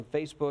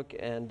Facebook,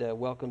 and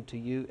welcome to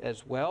you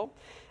as well.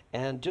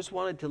 And just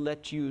wanted to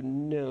let you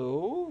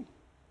know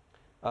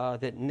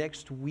that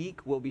next week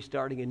we'll be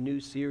starting a new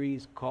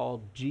series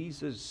called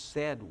Jesus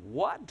Said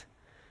What?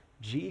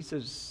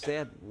 Jesus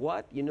Said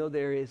What? You know,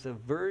 there is a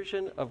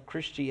version of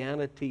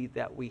Christianity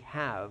that we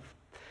have,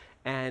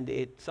 and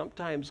it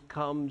sometimes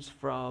comes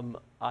from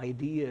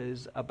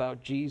ideas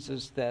about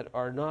Jesus that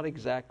are not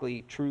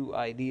exactly true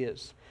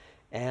ideas.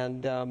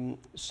 And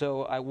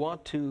so I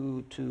want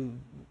to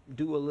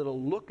do a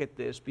little look at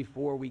this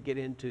before we get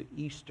into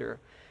Easter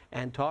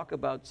and talk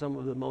about some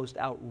of the most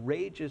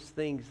outrageous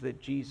things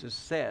that Jesus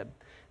said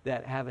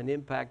that have an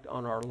impact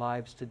on our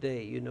lives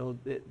today. You know,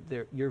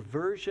 your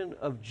version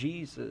of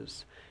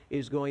Jesus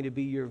is going to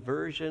be your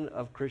version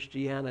of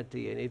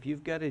Christianity. And if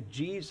you've got a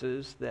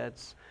Jesus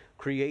that's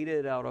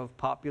created out of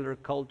popular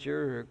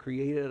culture or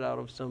created out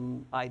of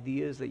some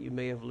ideas that you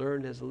may have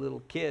learned as a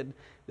little kid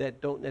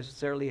that don't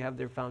necessarily have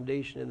their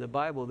foundation in the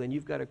Bible, then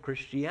you've got a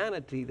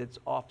Christianity that's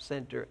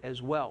off-center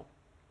as well.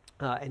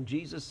 And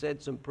Jesus said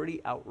some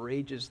pretty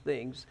outrageous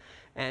things,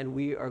 and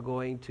we are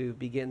going to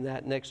begin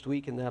that next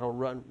week, and that'll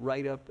run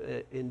right up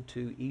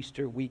into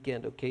Easter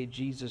weekend. Okay,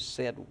 Jesus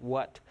said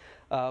what?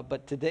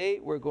 But today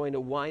we're going to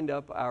wind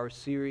up our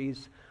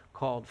series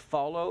called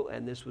Follow,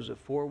 and this was a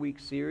 4-week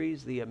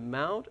series. The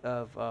amount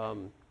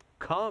of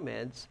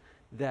comments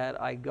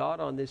that I got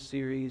on this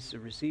series,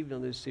 received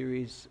on this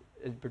series,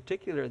 in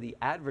particular the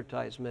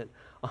advertisement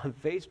on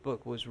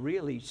Facebook, was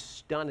really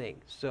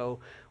stunning. So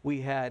we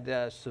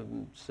had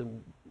some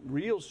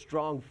real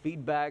strong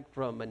feedback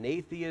from an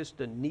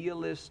atheist, a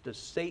nihilist, a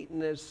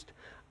Satanist.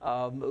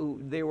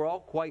 They were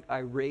all quite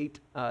irate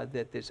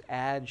that this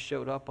ad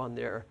showed up on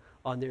their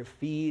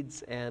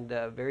feeds, and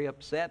very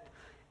upset.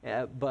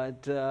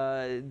 But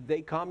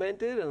they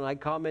commented, and I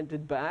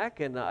commented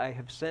back, and I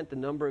have sent a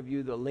number of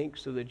you the link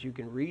so that you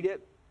can read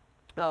it.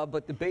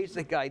 But the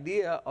basic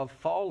idea of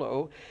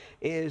follow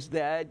is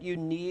that you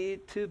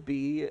need to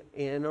be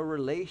in a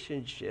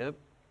relationship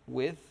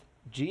with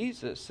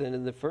Jesus. And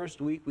in the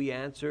first week, we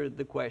answered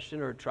the question,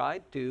 or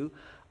tried to,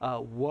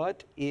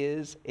 what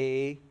is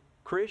a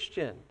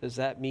Christian? Does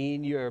that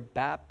mean you're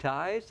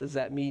baptized? Does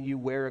that mean you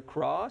wear a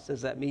cross?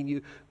 Does that mean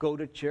you go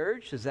to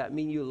church? Does that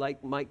mean you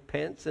like Mike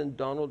Pence and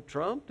Donald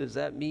Trump? Does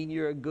that mean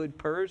you're a good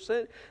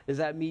person? Does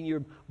that mean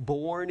you're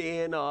born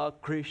in a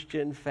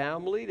Christian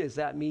family? Does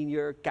that mean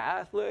you're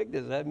Catholic?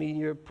 Does that mean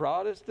you're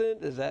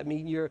Protestant? Does that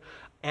mean you're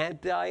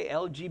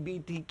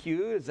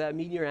anti-LGBTQ? Does that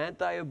mean you're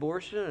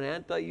anti-abortion and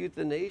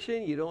anti-euthanasia?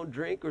 You don't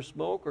drink or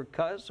smoke or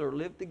cuss or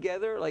live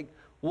together? Like,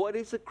 what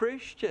is a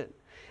Christian?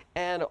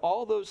 And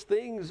all those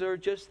things are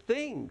just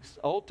things.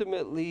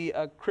 Ultimately,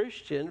 a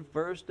Christian,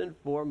 first and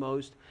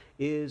foremost,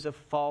 is a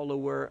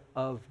follower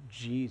of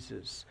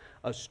Jesus,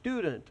 a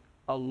student,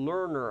 a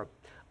learner,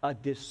 a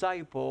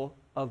disciple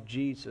of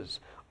Jesus.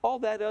 All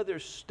that other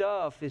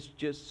stuff is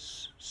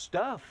just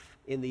stuff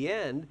in the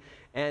end.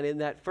 And in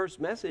that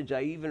first message,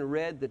 I even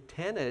read the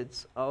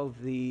tenets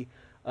of the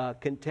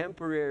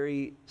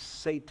contemporary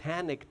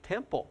satanic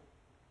temple.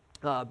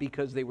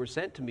 Because they were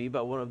sent to me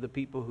by one of the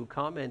people who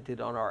commented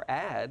on our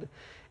ad.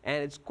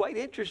 And it's quite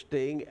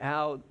interesting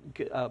how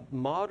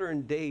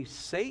modern-day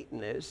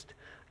Satanists,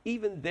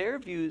 even their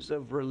views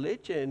of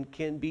religion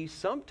can be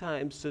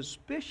sometimes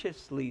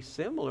suspiciously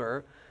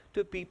similar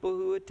to people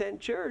who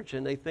attend church.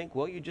 And they think,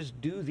 well, you just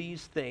do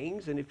these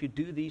things, and if you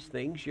do these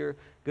things, you're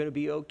going to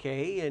be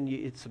okay, and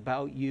it's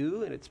about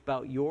you, and it's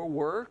about your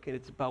work, and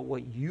it's about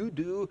what you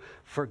do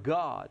for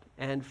God.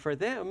 And for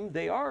them,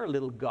 they are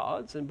little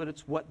gods, but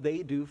it's what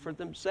they do for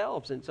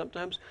themselves. And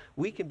sometimes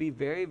we can be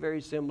very,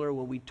 very similar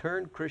when we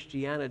turn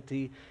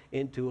Christianity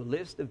into a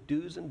list of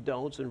do's and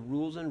don'ts and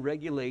rules and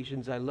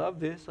regulations. I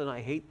love this and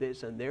I hate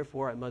this, and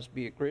therefore I must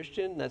be a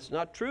Christian. That's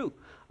not true.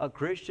 A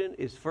Christian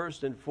is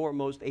first and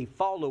foremost a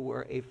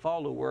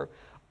follower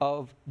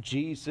of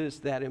Jesus.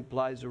 That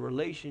implies a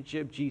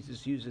relationship.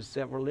 Jesus uses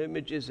several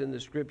images in the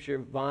scripture: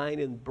 vine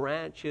and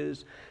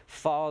branches,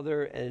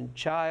 father and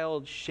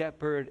child,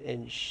 shepherd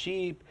and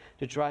sheep.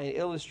 To try and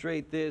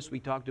illustrate this, we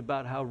talked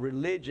about how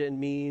religion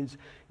means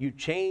you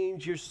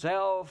change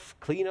yourself,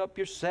 clean up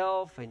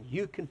yourself, and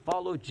you can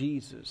follow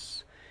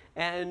Jesus.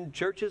 And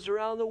churches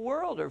around the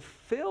world are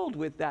filled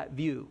with that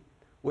view,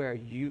 where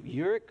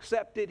you're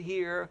accepted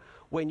here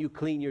when you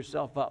clean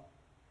yourself up.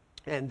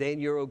 And then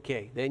you're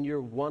okay. Then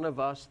you're one of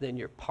us. Then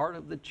you're part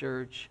of the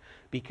church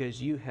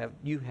because you have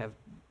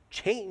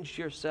changed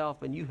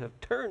yourself, and you have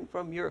turned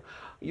from your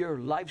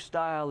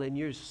lifestyle and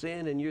your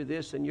sin and you're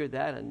this and you're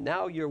that, and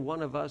now you're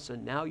one of us,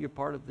 and now you're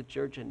part of the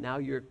church, and now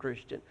you're a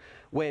Christian.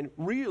 When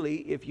really,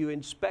 if you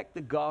inspect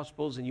the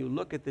Gospels and you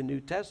look at the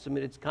New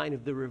Testament, it's kind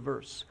of the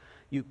reverse.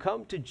 You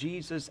come to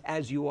Jesus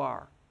as you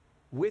are,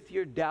 with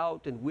your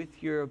doubt and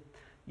with your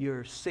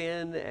your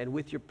sin and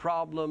with your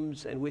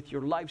problems and with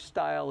your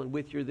lifestyle and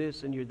with your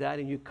this and your that,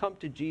 and you come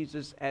to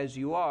Jesus as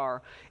you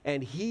are,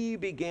 and he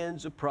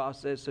begins a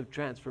process of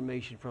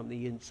transformation from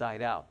the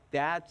inside out.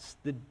 That's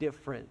the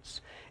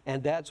difference,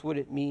 and that's what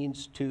it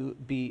means to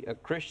be a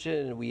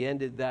Christian. And we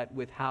ended that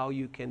with how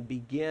you can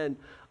begin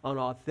an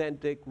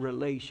authentic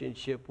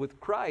relationship with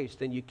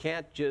Christ. And you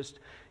can't just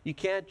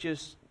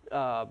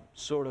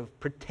sort of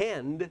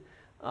pretend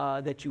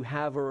that you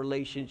have a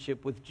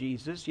relationship with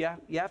Jesus. You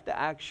have to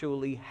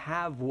actually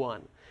have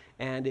one.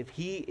 And if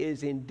he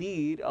is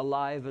indeed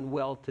alive and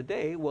well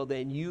today, well,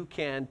 then you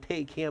can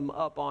take him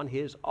up on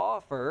his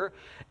offer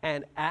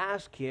and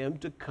ask him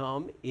to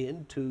come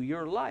into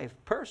your life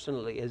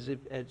personally, as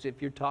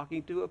if you're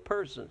talking to a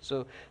person.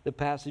 So the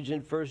passage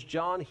in 1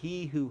 John,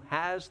 he who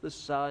has the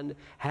Son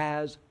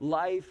has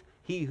life.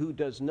 He who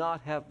does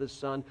not have the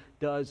Son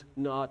does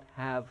not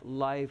have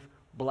life.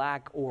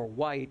 Black or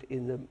white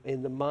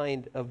in the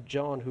mind of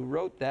John, who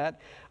wrote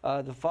that.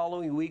 The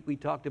following week, we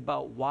talked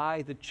about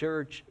why the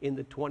church in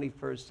the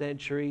 21st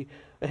century.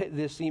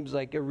 This seems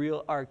like a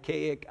real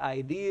archaic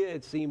idea.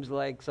 It seems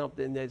like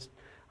something that's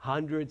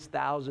hundreds,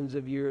 thousands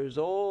of years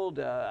old.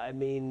 Aren't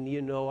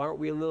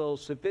we a little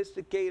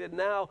sophisticated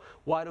now?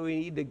 Why do we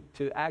need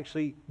to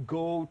actually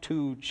go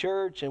to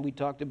church? And we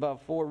talked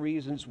about 4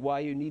 reasons why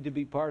you need to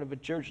be part of a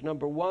church.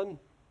 Number 1,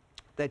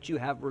 that you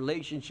have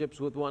relationships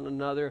with one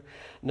another.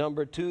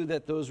 Number 2,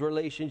 that those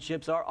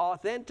relationships are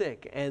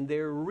authentic and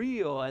they're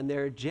real and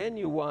they're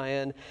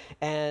genuine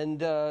and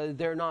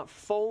they're not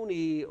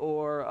phony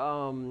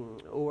or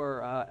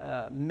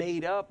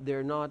made up.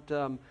 They're not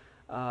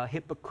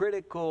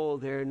hypocritical.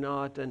 They're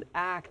not an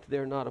act.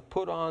 They're not a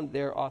put on.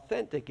 They're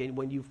authentic. And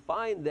when you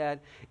find that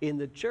in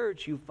the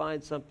church, you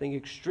find something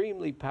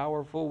extremely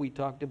powerful. We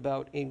talked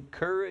about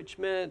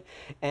encouragement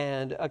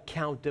and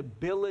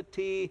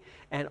accountability,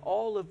 and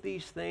all of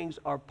these things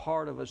are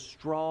part of a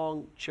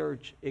strong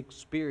church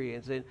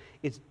experience. And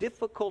it's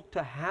difficult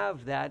to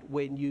have that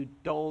when you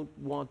don't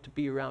want to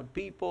be around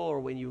people or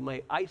when you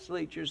may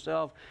isolate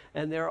yourself.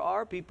 And there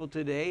are people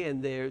today,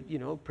 and they're,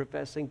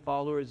 professing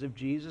followers of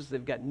Jesus.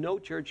 They've got no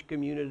church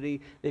community.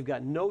 They've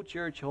got no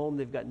church home.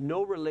 They've got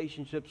no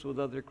relationships with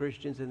other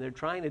Christians, and they're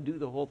trying to do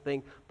the whole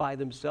thing by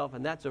themselves.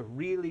 And that's a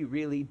really,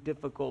 really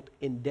difficult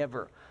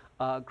endeavor.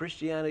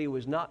 Christianity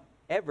was not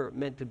ever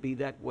meant to be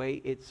that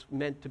way. It's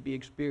meant to be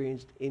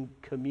experienced in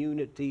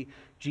community.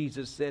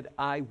 Jesus said,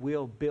 I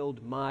will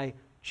build my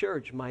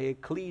church, my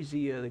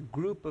ecclesia, the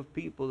group of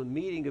people, the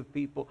meeting of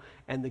people,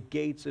 and the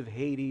gates of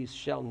Hades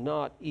shall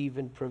not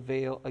even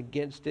prevail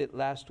against it.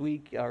 Last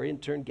week, our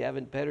intern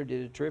Gavin Petter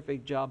did a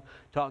terrific job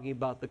talking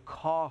about the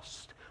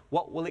cost.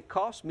 What will it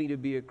cost me to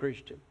be a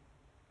Christian?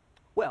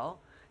 Well,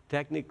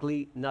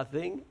 technically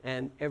nothing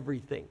and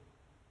everything.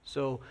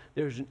 So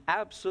there's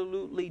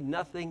absolutely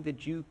nothing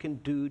that you can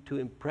do to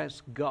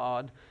impress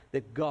God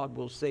that God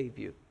will save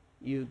you.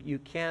 You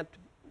can't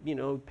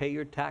pay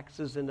your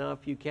taxes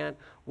enough. You can't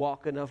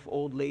walk enough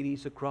old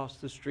ladies across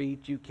the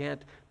street. You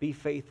can't be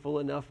faithful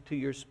enough to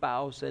your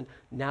spouse, and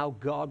now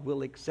God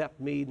will accept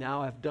me.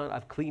 Now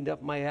I've cleaned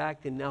up my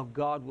act, and now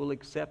God will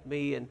accept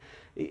me. And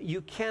you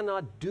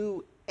cannot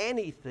do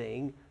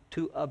anything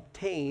to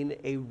obtain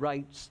a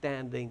right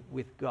standing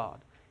with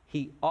God.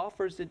 He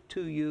offers it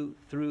to you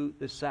through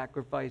the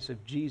sacrifice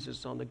of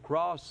Jesus on the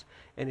cross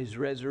and his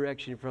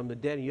resurrection from the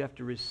dead, and you have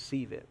to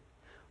receive it.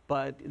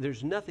 But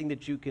there's nothing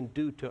that you can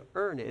do to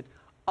earn it.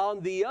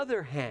 On the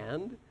other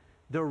hand,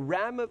 the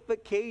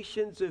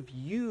ramifications of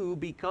you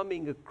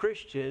becoming a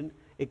Christian,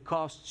 it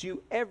costs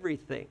you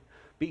everything,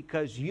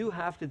 because you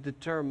have to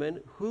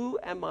determine, who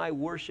am I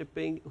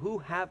worshiping? Who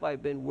have I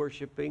been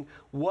worshiping?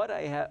 What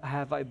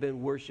have I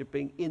been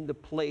worshiping in the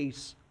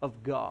place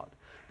of God?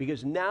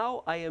 Because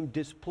now I am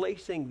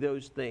displacing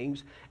those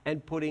things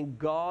and putting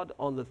God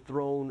on the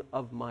throne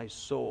of my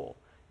soul.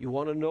 You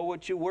want to know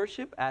what you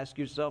worship? Ask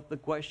yourself the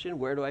question,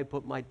 where do I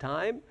put my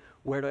time?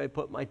 Where do I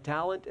put my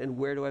talent? And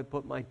where do I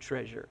put my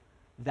treasure?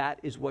 That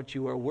is what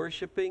you are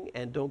worshiping,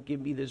 and don't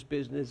give me this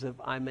business of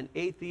I'm an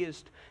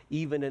atheist.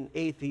 Even an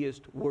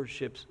atheist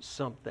worships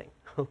something.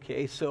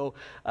 Okay, so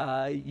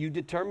you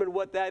determine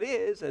what that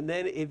is, and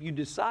then if you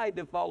decide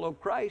to follow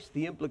Christ,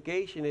 the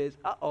implication is,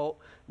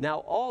 now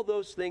all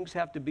those things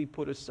have to be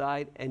put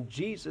aside, and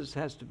Jesus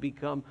has to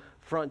become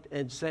front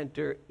and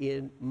center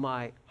in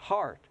my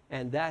heart.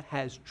 And that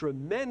has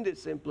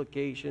tremendous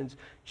implications.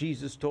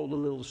 Jesus told a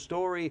little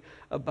story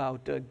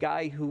about a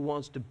guy who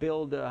wants to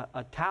build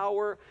a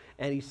tower,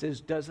 and he says,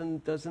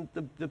 doesn't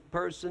the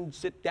person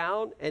sit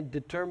down and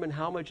determine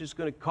how much it's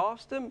going to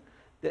cost him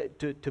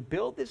to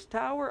build this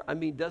tower? I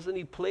mean, doesn't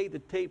he play the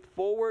tape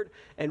forward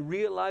and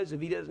realize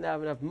if he doesn't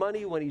have enough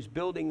money when he's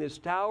building this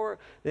tower,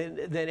 then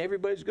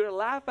everybody's going to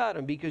laugh at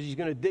him, because he's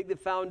going to dig the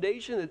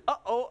foundation and,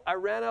 I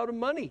ran out of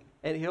money.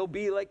 And he'll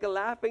be like a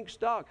laughing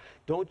stock.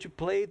 Don't you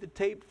play the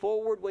tape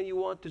forward when you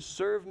want to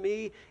serve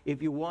me?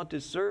 If you want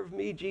to serve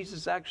me,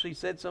 Jesus actually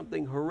said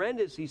something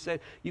horrendous. He said,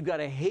 you've got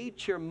to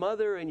hate your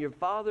mother and your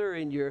father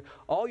and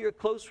all your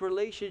close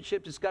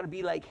relationships. It's got to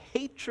be like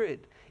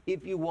hatred.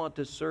 if you want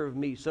to serve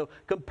me. So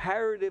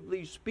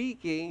comparatively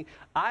speaking,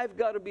 I've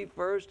got to be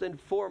first and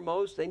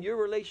foremost, and your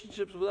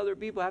relationships with other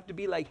people have to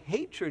be like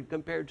hatred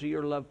compared to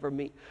your love for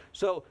me.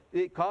 So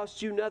it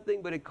costs you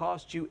nothing, but it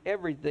costs you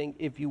everything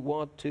if you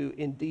want to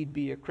indeed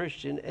be a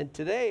Christian. And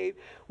today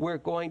we're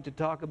going to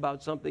talk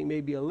about something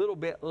maybe a little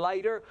bit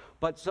lighter,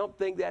 but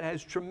something that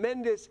has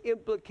tremendous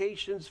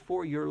implications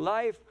for your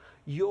life: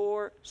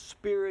 your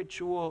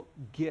spiritual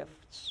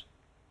gifts.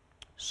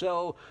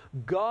 So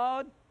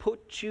God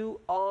put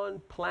you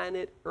on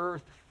planet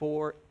Earth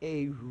for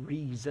a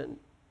reason.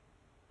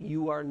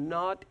 You are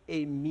not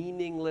a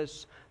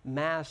meaningless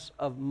mass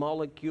of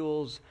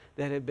molecules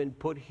that have been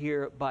put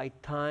here by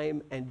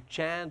time and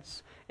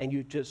chance, and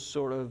you just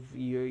sort of,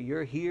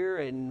 you're here,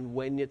 and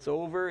when it's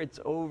over, it's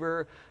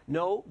over.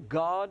 No,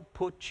 God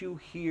put you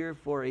here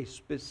for a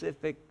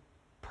specific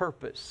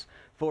purpose,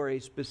 for a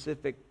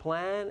specific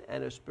plan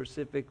and a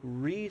specific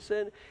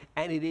reason,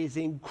 and it is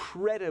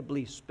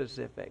incredibly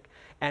specific.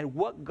 And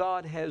what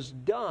God has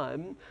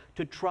done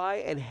to try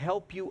and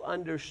help you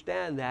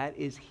understand that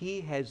is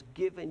He has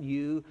given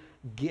you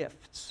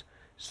gifts.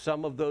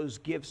 Some of those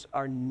gifts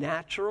are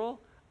natural,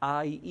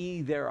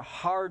 i.e. they're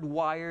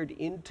hardwired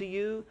into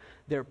you.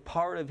 They're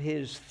part of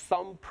His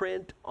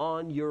thumbprint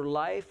on your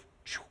life.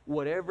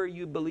 Whatever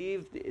you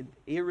believe,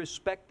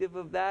 irrespective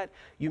of that,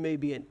 you may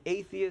be an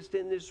atheist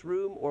in this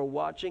room or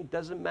watching,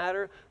 doesn't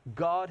matter.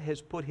 God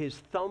has put His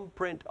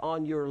thumbprint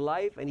on your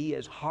life, and He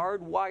has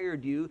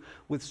hardwired you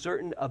with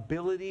certain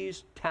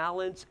abilities,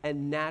 talents,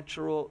 and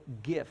natural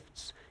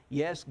gifts.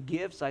 Yes,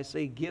 gifts. I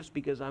say gifts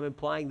because I'm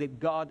implying that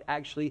God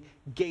actually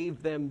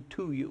gave them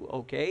to you,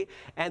 okay?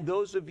 And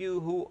those of you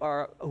who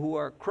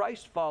are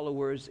Christ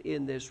followers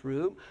in this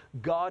room,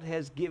 God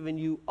has given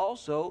you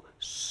also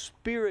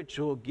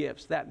spiritual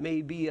gifts. That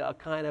may be a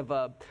kind of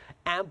a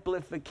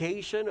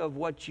amplification of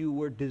what you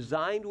were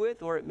designed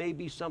with, or it may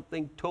be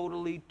something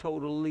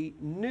totally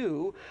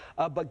new.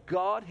 But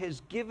God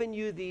has given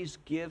you these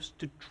gifts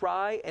to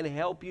try and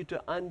help you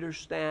to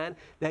understand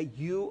that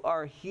you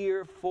are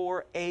here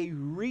for a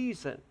reason.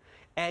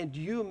 And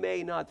you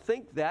may not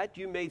think that.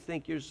 You may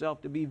think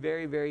yourself to be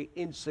very, very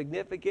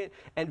insignificant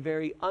and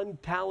very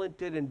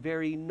untalented and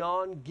very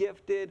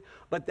non-gifted,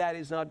 but that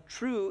is not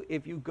true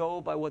if you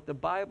go by what the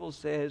Bible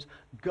says.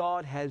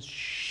 God has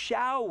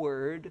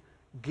showered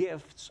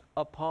gifts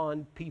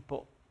upon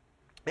people.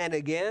 And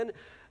again,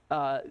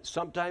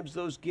 sometimes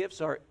those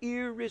gifts are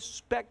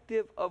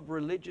irrespective of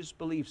religious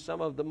beliefs.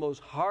 Some of the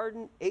most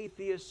hardened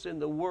atheists in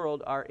the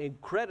world are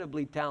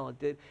incredibly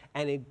talented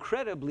and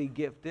incredibly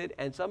gifted,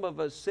 and some of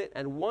us sit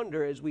and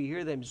wonder as we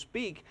hear them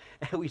speak,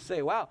 and we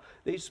say, wow,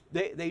 they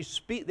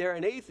speak, they're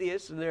an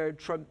atheist, and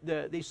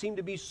they seem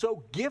to be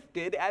so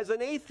gifted as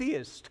an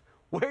atheist.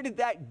 Where did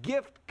that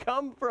gift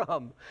come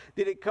from?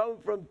 Did it come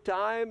from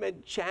time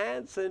and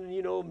chance and,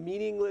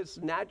 meaningless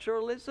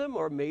naturalism?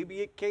 Or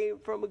maybe it came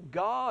from a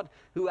God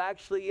who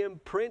actually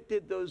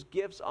imprinted those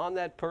gifts on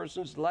that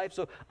person's life.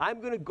 So I'm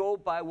going to go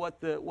by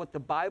what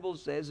the Bible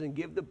says and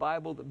give the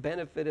Bible the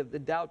benefit of the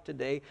doubt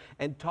today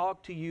and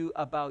talk to you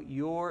about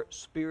your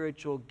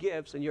spiritual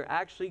gifts. And you're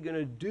actually going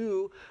to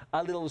do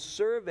a little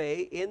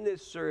survey in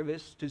this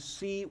service to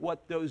see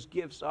what those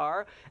gifts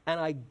are. And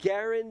I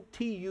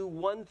guarantee you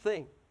one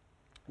thing.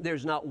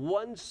 There's not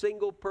one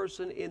single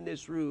person in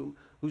this room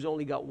who's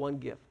only got one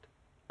gift.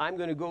 I'm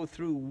going to go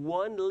through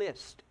one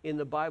list in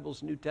the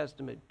Bible's New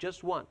Testament,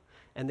 just one.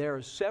 And there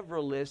are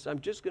several lists. I'm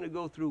just going to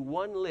go through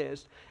one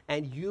list,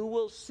 and you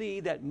will see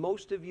that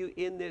most of you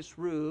in this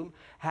room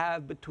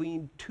have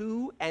between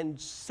 2 and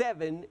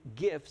 7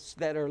 gifts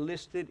that are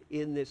listed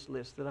in this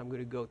list that I'm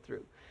going to go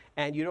through.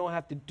 And you don't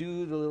have to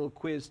do the little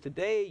quiz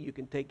today. You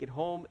can take it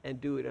home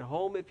and do it at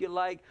home if you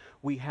like.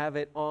 We have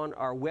it on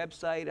our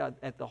website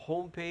at the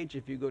homepage.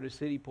 If you go to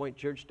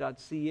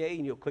citypointchurch.ca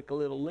and you'll click a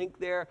little link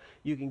there,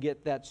 you can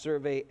get that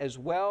survey as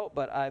well.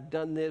 But I've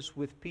done this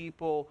with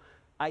people,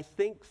 I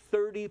think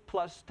 30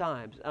 plus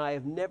times, and I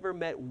have never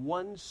met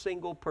one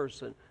single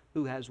person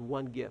who has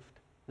one gift.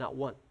 Not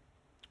one.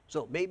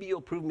 So maybe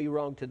you'll prove me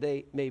wrong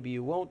today, maybe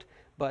you won't.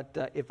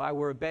 But if I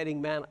were a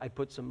betting man, I'd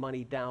put some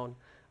money down.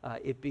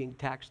 It being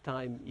tax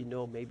time,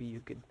 maybe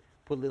you could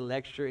put a little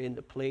extra in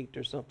the plate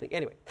or something.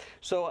 Anyway,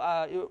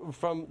 so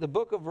from the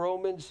book of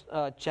Romans,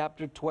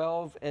 chapter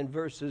 12 and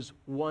verses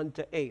 1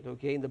 to 8,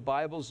 okay, in the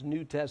Bible's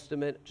New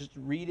Testament, just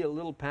read a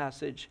little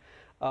passage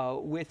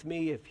with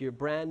me. If you're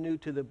brand new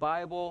to the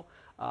Bible,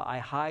 I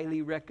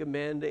highly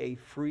recommend a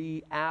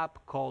free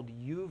app called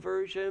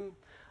YouVersion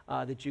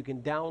that you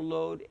can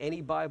download. Any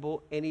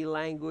Bible, any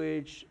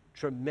language.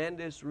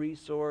 Tremendous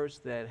resource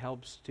that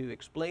helps to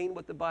explain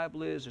what the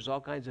Bible is. There's all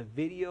kinds of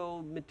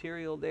video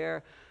material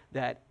there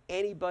that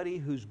anybody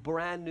who's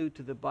brand new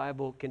to the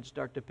Bible can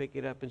start to pick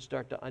it up and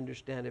start to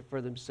understand it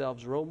for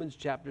themselves. Romans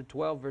chapter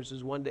 12,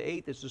 verses 1 to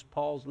 8. This is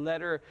Paul's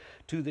letter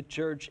to the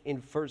church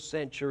in first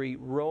century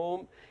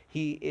Rome.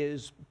 He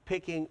is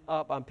picking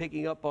up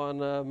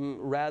on a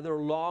rather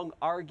long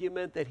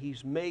argument that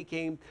he's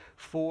making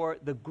for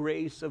the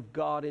grace of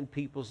God in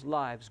people's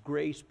lives.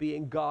 Grace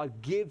being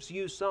God gives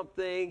you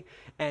something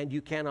and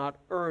you cannot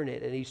earn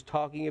it. And he's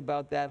talking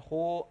about that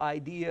whole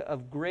idea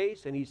of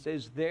grace. And he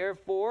says,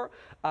 therefore,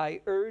 I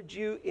urge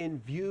you in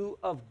view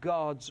of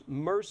God's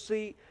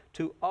mercy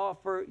to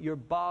offer your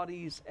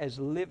bodies as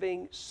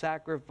living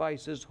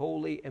sacrifices,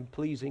 holy and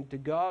pleasing to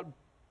God.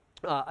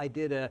 I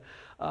did a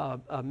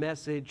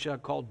message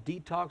called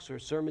Detox, or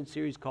a sermon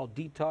series called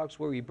Detox,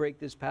 where we break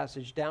this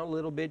passage down a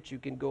little bit. You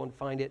can go and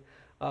find it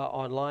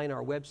online,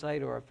 our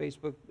website or our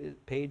Facebook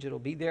page. It'll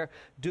be there.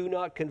 Do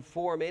not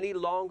conform any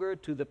longer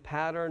to the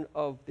pattern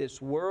of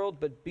this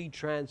world, but be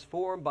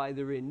transformed by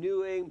the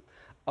renewing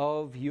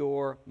of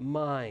your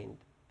mind.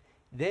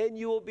 Then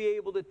you will be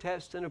able to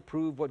test and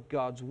approve what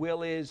God's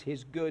will is,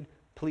 his good,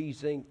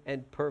 pleasing,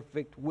 and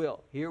perfect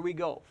will. Here we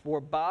go. For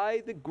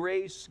by the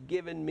grace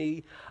given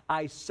me,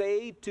 I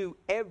say to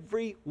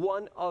every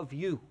one of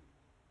you,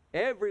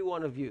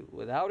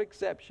 without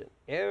exception,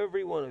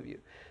 every one of you,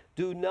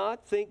 do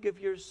not think of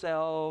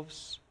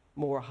yourselves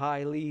more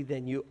highly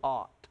than you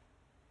ought.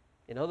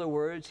 In other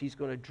words, he's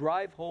going to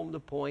drive home the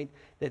point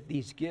that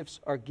these gifts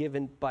are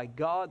given by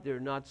God. They're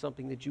not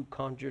something that you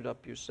conjured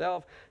up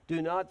yourself.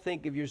 Do not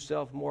think of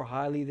yourself more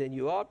highly than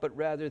you ought, but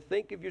rather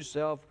think of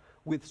yourself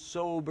with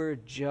sober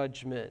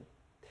judgment,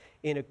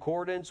 in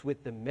accordance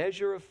with the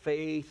measure of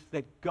faith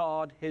that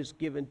God has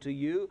given to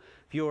you.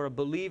 If you're a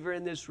believer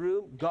in this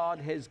room, God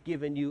has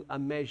given you a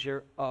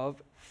measure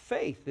of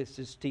faith. This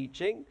is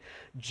teaching.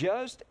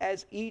 Just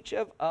as each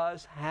of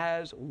us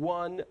has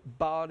one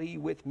body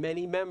with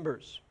many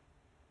members.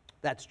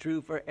 That's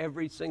true for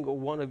every single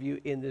one of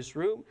you in this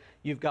room.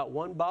 You've got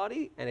one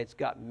body, and it's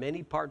got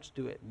many parts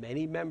to it,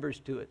 many members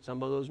to it.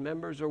 Some of those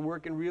members are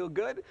working real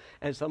good,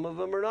 and some of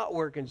them are not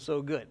working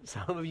so good.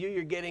 Some of you,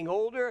 you're getting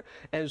older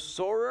and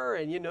sorer,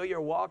 and,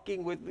 you're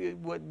walking with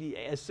the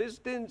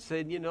assistance,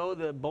 and,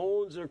 the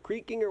bones are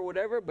creaking or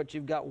whatever, but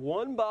you've got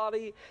one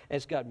body, and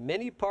it's got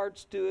many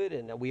parts to it,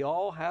 and we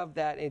all have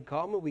that in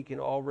common. We can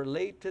all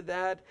relate to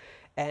that,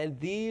 and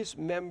these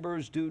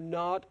members do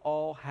not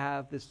all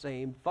have the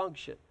same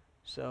function.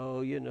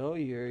 So,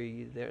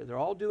 they're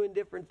all doing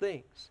different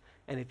things.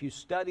 And if you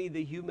study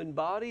the human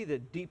body, the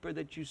deeper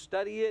that you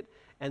study it,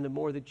 and the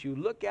more that you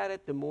look at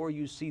it, the more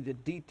you see the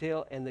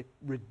detail and the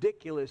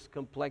ridiculous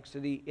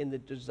complexity in the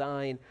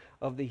design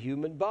of the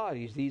human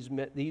bodies.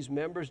 These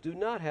members do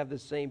not have the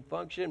same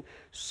function.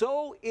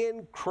 So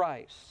in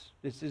Christ,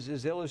 this is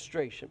his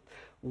illustration,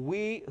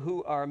 we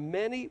who are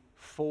many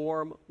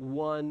form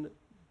one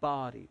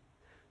body.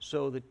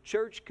 So the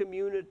church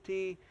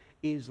community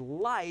is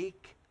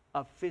like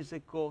a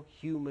physical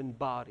human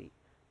body.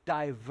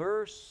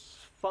 Diverse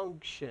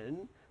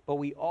function, but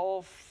we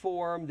all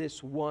form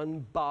this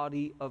one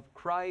body of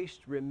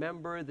Christ.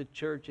 Remember, the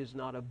church is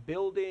not a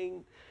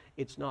building.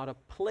 It's not a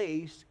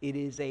place. It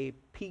is a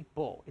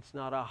people. It's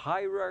not a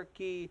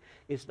hierarchy.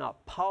 It's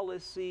not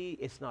policy.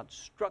 It's not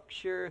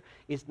structure.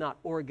 It's not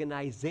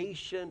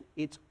organization.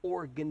 It's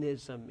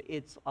organism.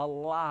 It's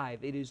alive.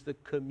 It is the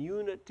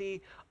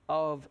community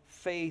of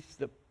faith,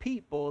 the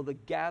people, the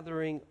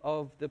gathering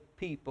of the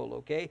people,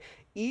 okay?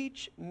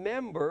 Each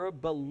member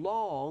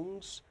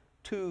belongs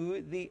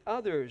to the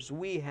others.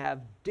 We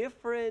have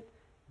different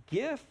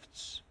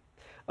gifts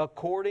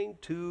according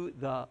to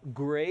the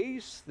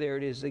grace, there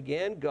it is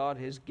again, God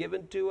has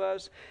given to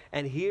us.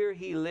 And here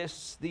he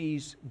lists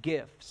these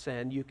gifts.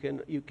 And you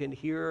can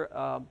hear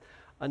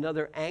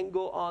another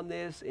angle on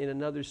this in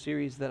another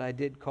series that I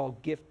did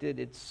called Gifted.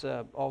 It's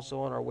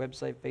also on our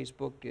website,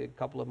 Facebook, a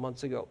couple of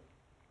months ago.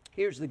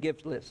 Here's the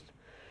gift list.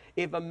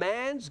 If a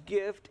man's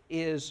gift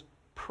is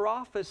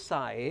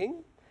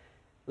prophesying,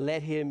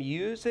 let him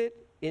use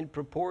it in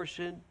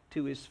proportion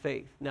to his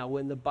faith. Now,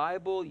 when the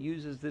Bible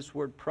uses this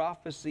word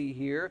prophecy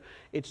here,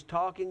 it's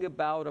talking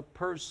about a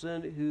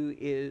person who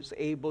is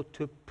able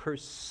to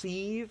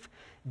perceive,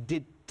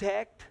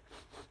 detect.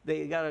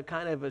 They got a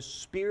kind of a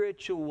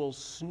spiritual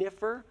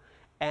sniffer,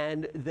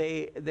 and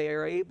they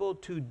are able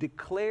to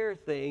declare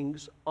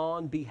things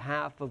on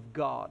behalf of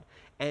God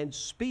and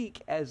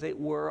speak, as it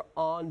were,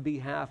 on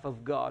behalf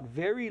of God.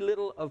 Very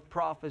little of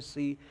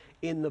prophecy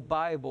in the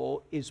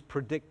Bible is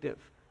predictive.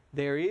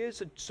 There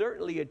is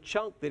certainly a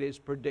chunk that is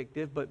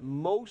predictive, but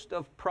most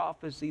of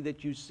prophecy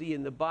that you see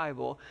in the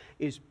Bible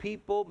is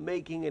people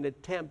making an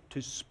attempt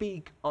to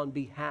speak on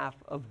behalf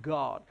of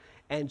God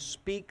and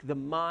speak the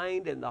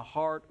mind and the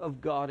heart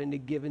of God in a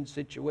given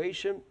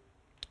situation.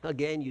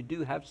 Again, you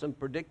do have some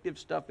predictive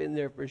stuff in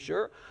there for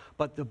sure,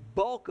 but the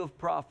bulk of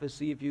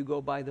prophecy, if you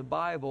go by the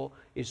Bible,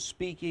 is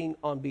speaking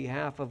on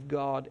behalf of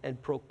God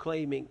and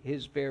proclaiming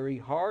his very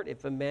heart.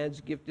 If a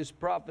man's gift is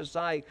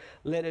prophesying,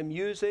 let him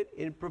use it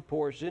in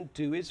proportion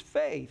to his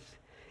faith.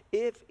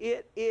 If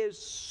it is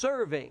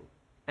serving,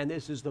 And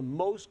this is the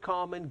most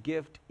common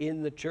gift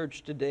in the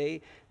church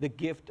today, the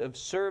gift of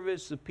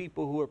service. The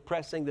people who are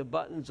pressing the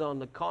buttons on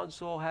the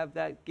console have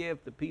that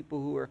gift. The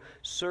people who are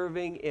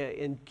serving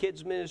in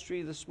kids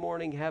ministry this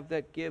morning have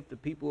that gift. The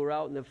people who are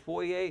out in the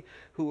foyer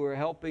who are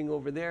helping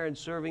over there and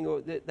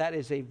serving, that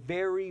is a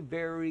very,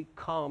 very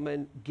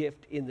common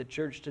gift in the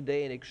church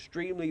today and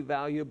extremely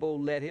valuable.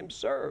 Let him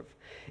serve.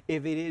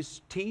 If it is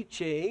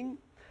teaching,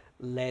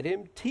 let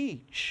him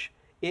teach.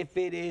 If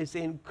it is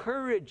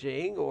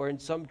encouraging, or in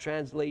some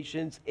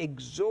translations,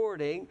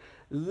 exhorting,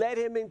 let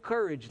him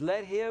encourage,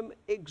 let him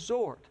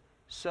exhort.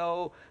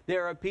 So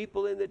there are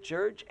people in the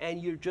church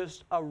and you're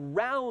just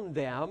around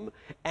them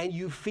and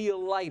you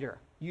feel lighter.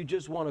 You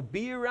just want to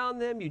be around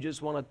them. You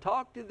just want to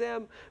talk to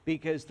them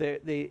because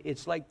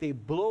it's like they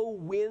blow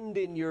wind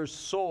in your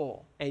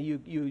soul. And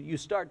you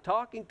start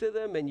talking to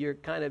them and you're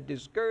kind of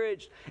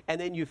discouraged.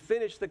 And then you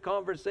finish the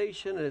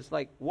conversation and it's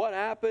like, what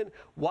happened?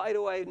 Why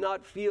do I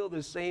not feel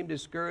the same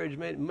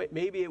discouragement?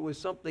 Maybe it was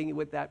something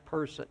with that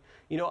person.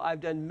 You know, I've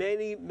done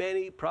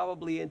many,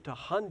 probably into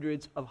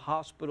hundreds of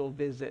hospital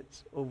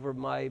visits over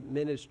my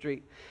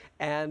ministry.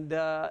 And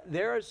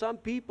there are some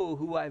people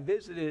who I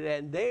visited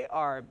and they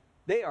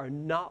are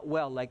not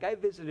well. Like I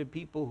visited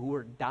people who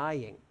were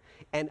dying,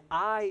 and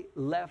I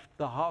left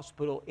the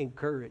hospital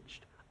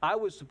encouraged. I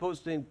was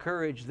supposed to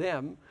encourage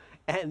them,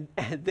 and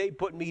they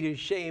put me to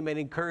shame and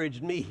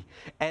encouraged me.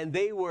 And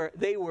they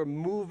were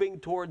moving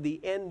toward the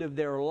end of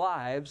their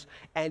lives,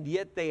 and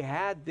yet they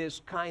had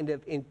this kind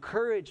of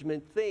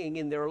encouragement thing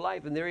in their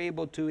life, and they're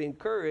able to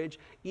encourage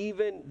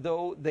even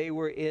though they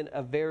were in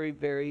a very,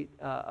 very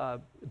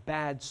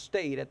bad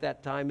state at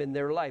that time in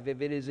their life.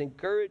 If it is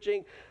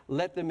encouraging,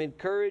 let them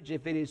encourage.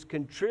 If it is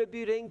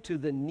contributing to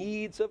the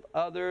needs of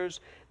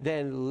others,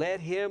 then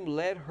let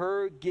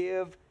her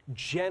give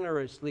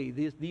generously.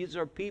 These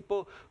are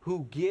people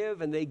who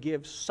give, and they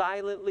give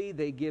silently,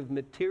 they give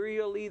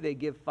materially, they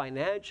give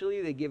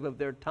financially, they give of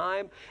their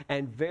time,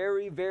 and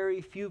very,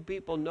 very few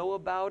people know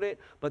about it,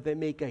 but they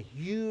make a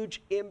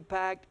huge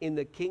impact in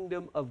the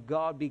kingdom of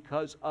God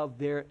because of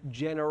their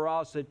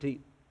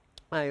generosity.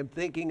 I am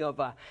thinking of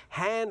a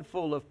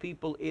handful of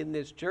people in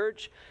this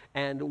church,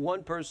 and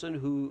one person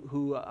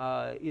who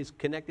is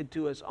connected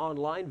to us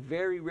online,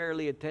 very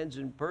rarely attends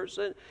in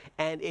person,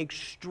 and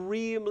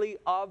extremely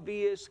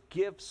obvious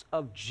gifts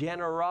of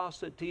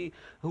generosity,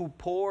 who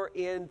pour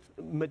in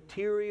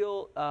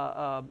material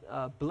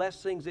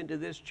blessings into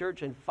this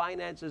church and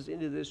finances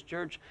into this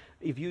church.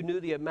 If you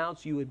knew the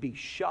amounts, you would be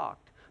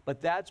shocked. But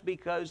that's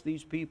because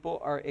these people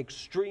are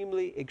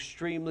extremely,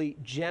 extremely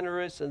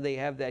generous, and they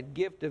have that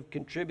gift of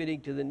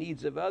contributing to the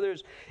needs of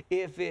others.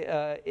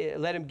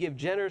 Let him give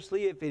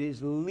generously. If it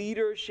is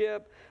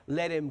leadership,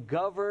 let him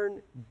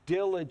govern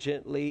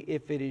diligently.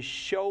 If it is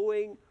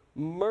showing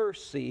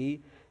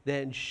mercy,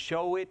 then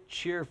show it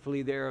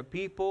cheerfully. There are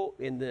people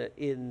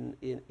in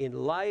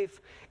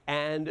life,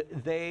 and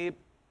they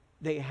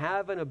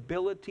have an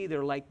ability.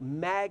 They're like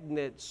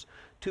magnets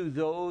to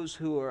those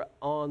who are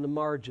on the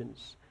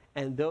margins,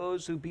 and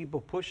those who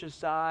people push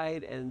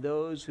aside, and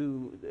those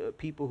who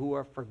people who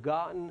are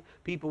forgotten.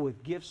 People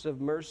with gifts of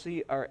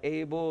mercy are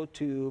able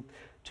to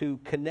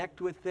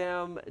connect with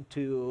them,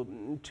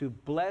 to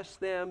bless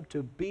them,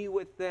 to be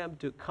with them,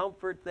 to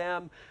comfort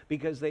them,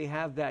 because they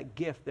have that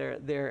gift.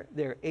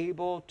 They're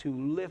able to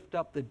lift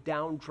up the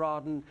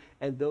downtrodden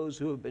and those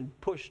who have been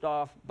pushed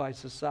off by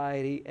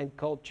society and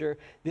culture.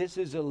 This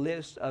is a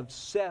list of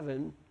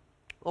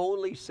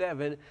only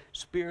seven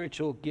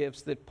spiritual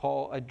gifts that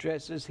Paul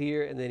addresses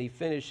here, and then he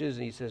finishes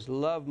and he says,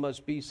 love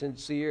must be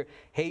sincere,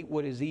 hate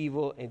what is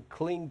evil, and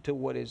cling to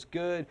what is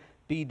good,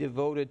 be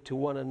devoted to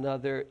one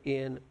another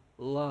in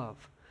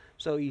love.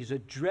 So he's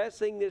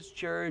addressing this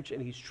church,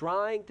 and he's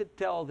trying to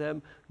tell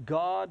them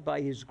God,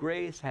 by his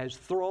grace, has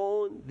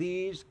thrown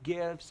these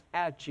gifts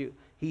at you.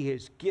 He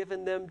has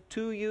given them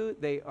to you.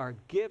 They are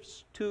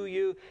gifts to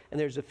you. And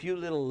there's a few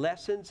little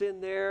lessons in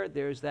there.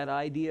 There's that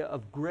idea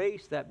of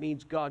grace. That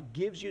means God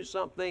gives you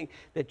something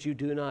that you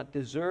do not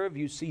deserve.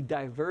 You see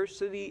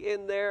diversity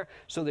in there.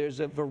 So there's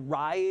a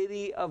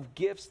variety of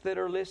gifts that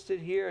are listed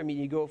here. I mean,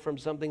 you go from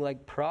something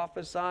like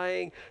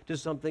prophesying to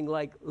something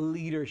like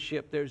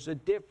leadership. There's a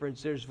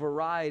difference. There's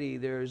variety.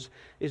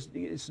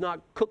 It's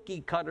not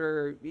cookie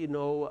cutter,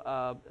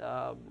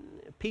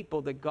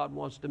 people that God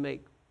wants to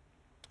make.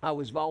 I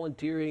was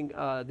volunteering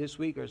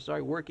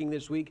working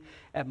this week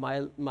at my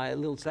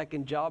little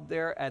second job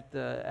there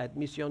at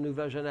Mission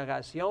Nouvelle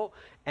Génération,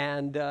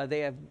 and they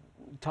have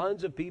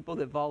tons of people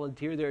that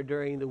volunteer there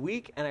during the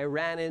week, and I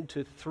ran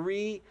into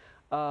 3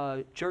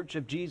 Church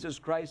of Jesus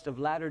Christ of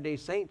Latter-day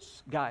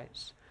Saints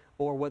guys,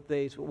 or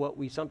what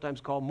we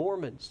sometimes call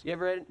Mormons. You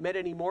ever met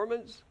any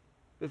Mormons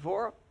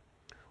before?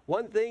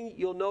 One thing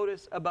you'll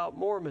notice about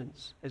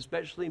Mormons,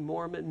 especially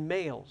Mormon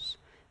males,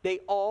 they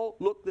all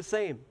look the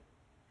same.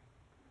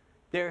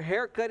 Their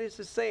haircut is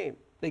the same.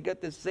 They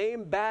got the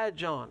same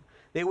badge on.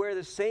 They wear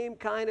the same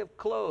kind of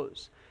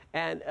clothes.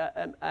 And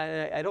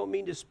I don't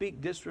mean to speak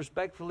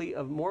disrespectfully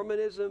of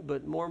Mormonism,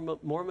 but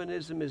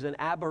Mormonism is an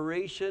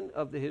aberration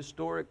of the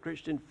historic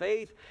Christian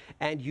faith,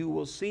 and you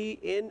will see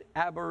in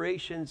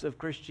aberrations of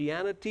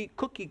Christianity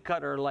cookie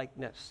cutter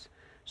likeness.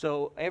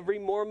 So every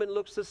Mormon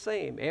looks the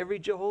same. Every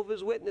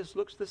Jehovah's Witness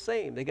looks the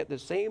same. They get the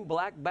same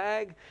black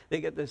bag. They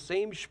get the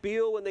same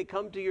spiel when they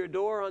come to your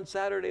door on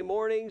Saturday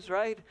mornings,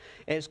 right?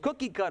 And it's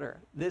cookie cutter.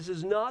 This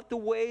is not the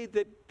way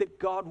that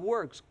God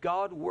works.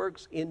 God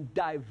works in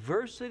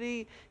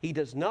diversity. He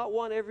does not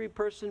want every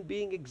person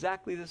being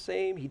exactly the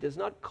same. He does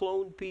not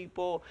clone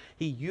people.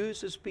 He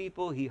uses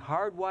people. He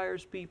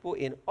hardwires people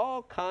in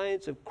all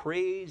kinds of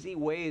crazy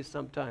ways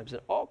sometimes, in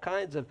all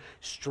kinds of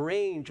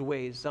strange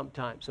ways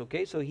sometimes,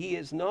 okay? So he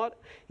is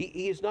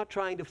not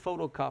trying to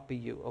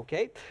photocopy you,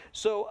 okay?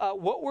 So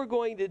what we're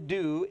going to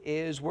do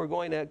is we're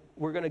going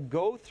to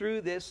go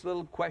through this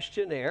little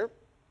questionnaire.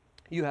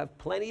 You have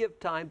plenty of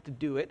time to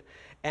do it,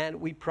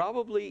 and we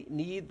probably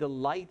need the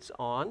lights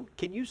on.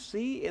 Can you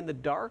see in the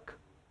dark?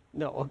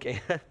 No, okay,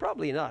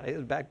 probably not. It's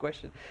a bad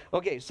question.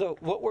 Okay, so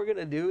what we're going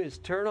to do is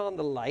turn on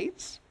the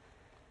lights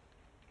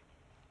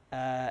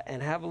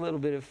and have a little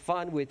bit of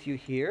fun with you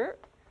here.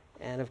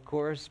 And of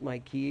course, my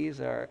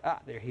keys are,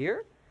 they're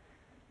here.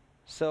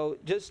 So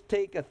just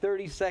take a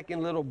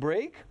 30-second little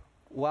break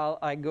while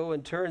I go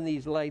and turn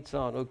these lights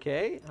on,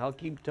 okay? I'll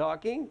keep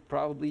talking.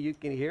 Probably you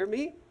can hear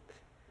me.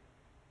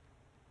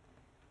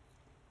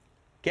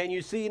 Can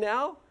you see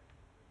now?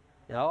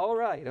 All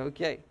right,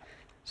 okay.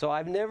 So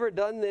I've never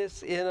done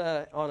this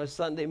on a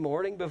Sunday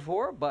morning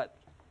before, but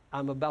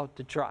I'm about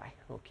to try,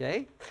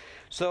 okay?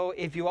 So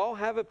if you all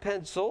have a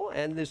pencil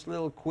and this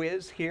little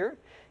quiz here,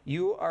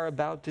 you are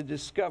about to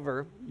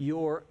discover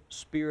your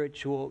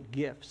spiritual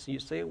gifts. You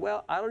say,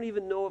 well, I don't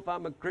even know if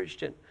I'm a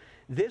Christian.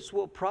 This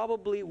will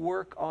probably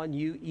work on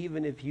you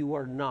even if you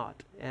are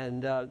not.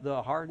 And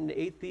the hardened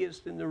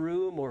atheist in the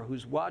room or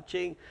who's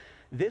watching,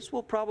 this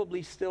will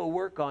probably still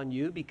work on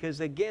you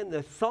because, again,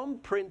 the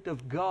thumbprint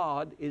of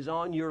God is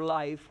on your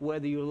life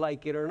whether you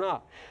like it or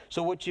not.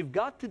 So what you've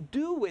got to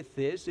do with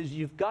this is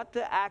you've got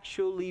to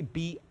actually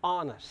be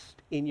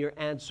honest in your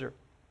answer.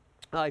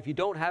 If you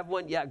don't have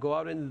one, go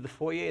out into the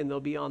foyer and they'll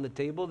be on the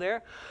table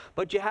there.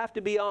 But you have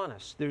to be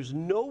honest. There's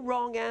no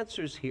wrong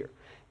answers here.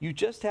 You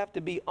just have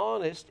to be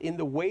honest in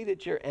the way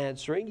that you're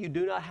answering. You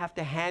do not have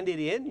to hand it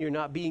in. You're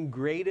not being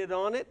graded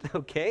on it,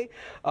 okay?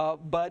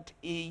 But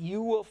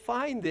you will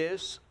find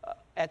this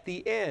at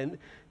the end.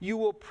 You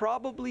will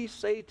probably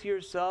say to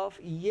yourself,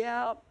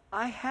 yeah,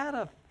 I had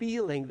a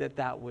feeling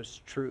that was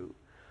true.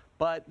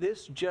 But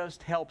this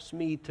just helps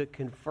me to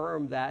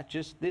confirm that.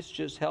 This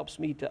just helps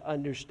me to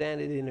understand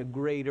it in a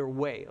greater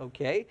way,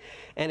 okay?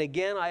 And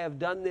again, I have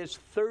done this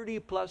 30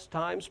 plus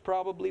times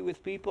probably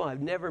with people.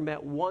 I've never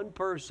met one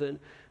person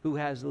who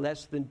has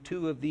less than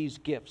 2 of these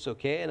gifts,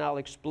 okay? And I'll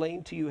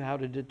explain to you how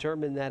to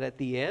determine that at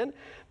the end.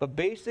 But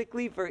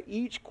basically, for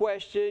each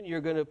question, you're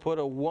going to put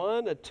a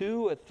 1, a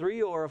 2, a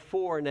 3, or a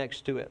 4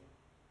 next to it.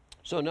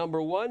 So number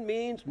 1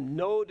 means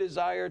no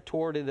desire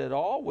toward it at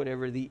all,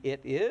 whatever the it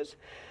is.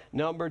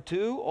 Number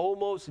 2,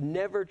 almost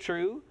never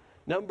true.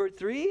 Number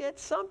 3,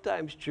 it's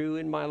sometimes true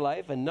in my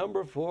life. And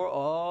number 4,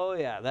 oh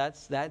yeah,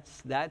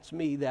 that's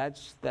me.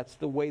 That's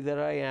the way that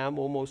I am,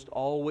 almost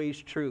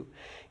always true.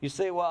 You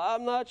say, well,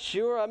 I'm not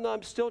sure.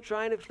 I'm still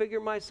trying to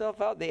figure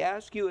myself out. They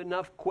ask you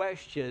enough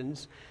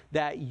questions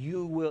that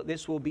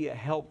this will be a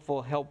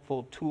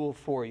helpful tool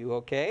for you,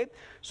 okay?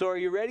 So are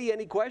you ready?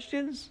 Any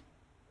questions?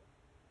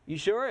 You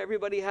sure?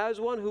 Everybody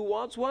has one? Who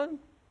wants one?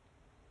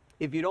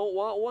 If you don't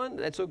want one,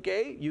 that's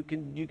okay. You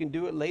can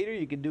do it later.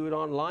 You can do it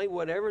online,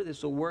 whatever.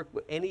 This will work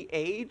with any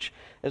age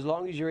as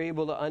long as you're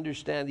able to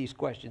understand these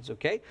questions,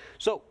 okay?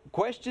 So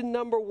question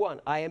number 1,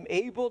 I am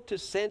able to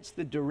sense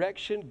the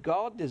direction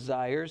God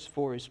desires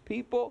for his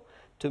people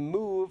to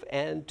move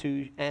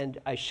and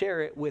I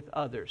share it with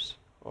others,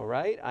 all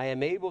right? I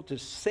am able to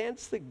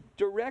sense the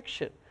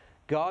direction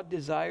God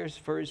desires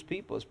for his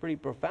people. It's pretty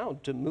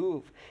profound, to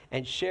move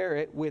and share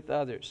it with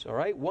others. All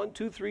right? 1,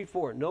 2, 3,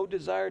 4. No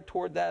desire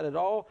toward that at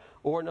all.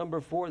 Or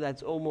number 4,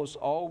 that's almost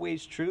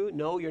always true.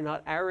 No, you're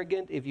not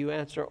arrogant if you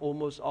answer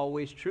almost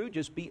always true.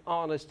 Just be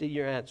honest in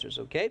your answers,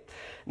 okay?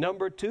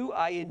 Number 2,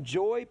 I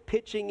enjoy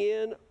pitching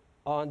in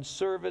on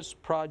service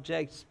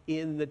projects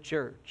in the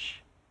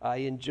church. I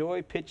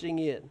enjoy pitching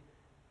in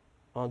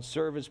on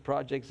service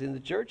projects in the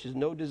church. Is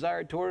no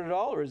desire toward it at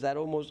all, or is that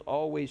almost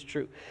always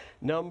true?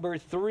 Number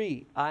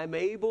 3, I'm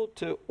able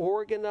to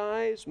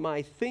organize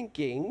my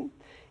thinking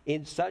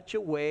in such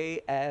a way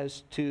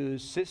as to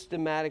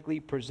systematically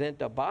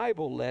present a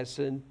Bible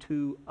lesson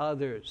to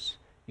others.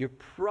 You're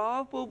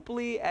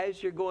probably,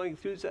 as you're going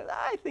through, say,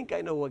 I think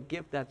I know what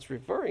gift that's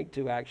referring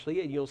to,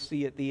 actually, and you'll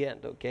see at the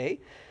end, okay?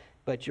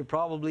 But you're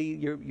probably,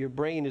 your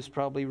brain is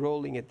probably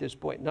rolling at this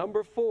point.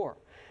 Number 4,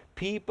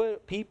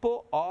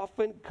 People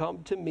often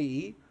come to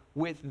me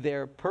with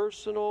their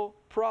personal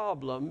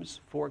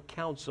problems for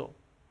counsel.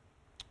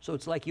 So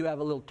it's like you have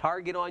a little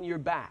target on your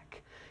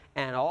back,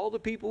 and all the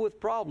people with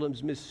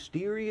problems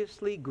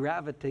mysteriously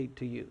gravitate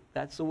to you.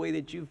 That's the way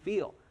that you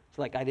feel. It's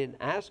like I didn't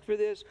ask for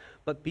this,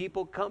 but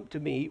people come to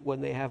me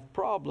when they have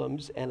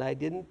problems, and I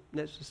didn't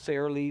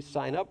necessarily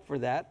sign up for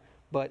that,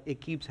 but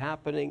it keeps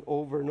happening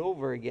over and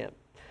over again.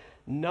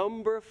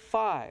 Number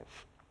 5,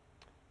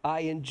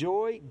 I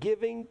enjoy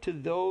giving to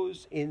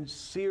those in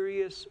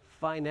serious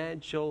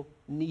financial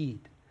need.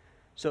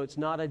 So it's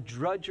not a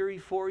drudgery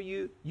for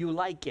you. You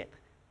like it.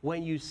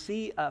 When you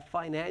see a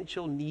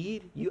financial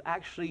need, you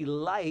actually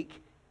like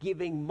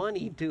giving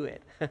money to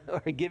it or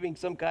giving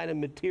some kind of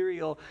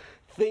material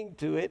thing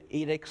to it.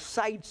 It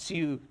excites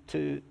you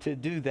to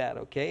do that,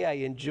 okay? I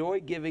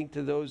enjoy giving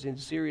to those in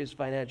serious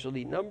financial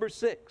need. Number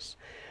 6,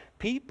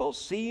 people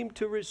seem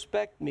to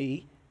respect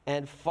me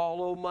and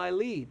follow my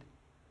lead.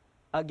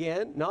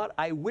 Again, not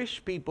I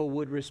wish people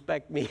would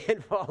respect me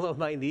and follow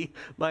my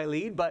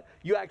lead, but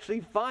you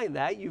actually find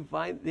that. You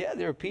find,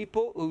 there are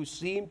people who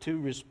seem to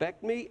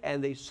respect me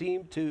and they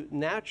seem to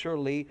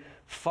naturally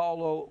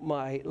follow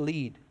my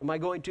lead. Am I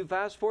going too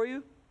fast for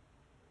you?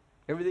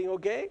 Everything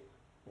okay?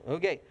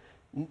 Okay.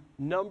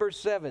 Number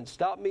 7,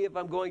 stop me if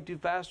I'm going too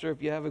fast or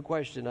if you have a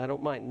question. I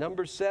don't mind.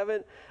 Number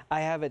 7, I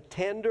have a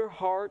tender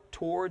heart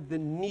toward the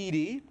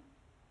needy,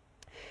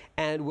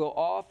 and will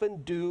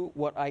often do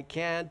what I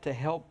can to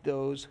help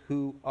those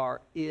who are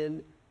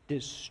in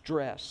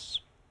distress.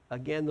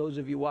 Again, those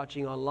of you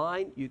watching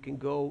online, you can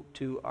go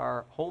to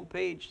our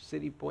homepage,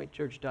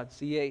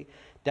 citypointchurch.ca,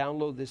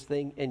 download this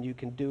thing, and you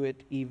can do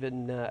it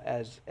even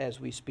as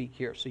we speak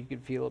here, so you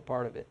can feel a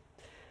part of it.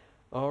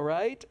 All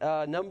right,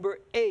 number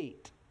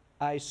 8,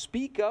 I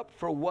speak up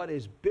for what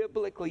is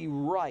biblically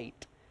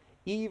right,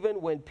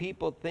 even when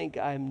people think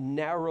I'm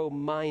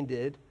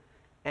narrow-minded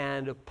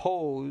and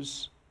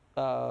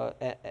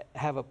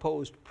have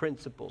opposed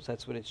principles.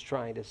 That's what it's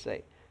trying to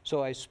say.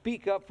 So I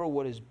speak up for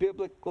what is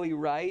biblically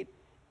right,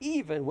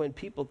 even when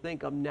people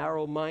think I'm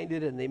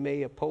narrow-minded and they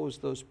may oppose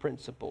those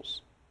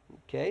principles.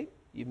 Okay?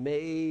 You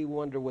may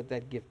wonder what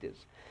that gift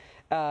is.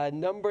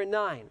 Number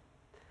 9,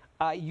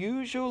 I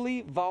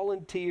usually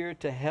volunteer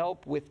to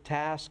help with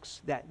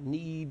tasks that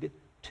need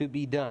to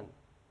be done.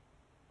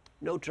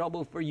 No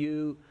trouble for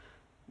you.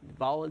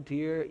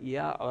 Volunteer,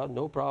 yeah,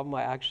 no problem.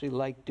 I actually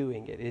like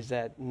doing it. Is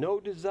that no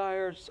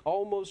desires?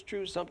 Almost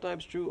true,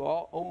 sometimes true,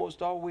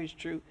 almost always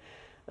true.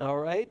 All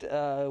right,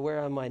 where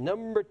am I?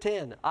 Number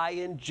 10, I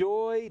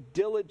enjoy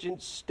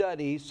diligent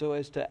study so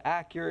as to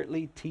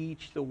accurately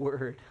teach the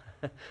word.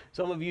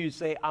 Some of you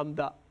say, I'm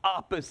the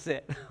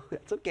opposite.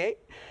 That's okay.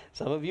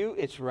 Some of you,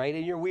 it's right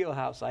in your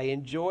wheelhouse. I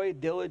enjoy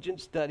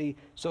diligent study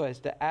so as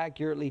to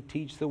accurately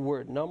teach the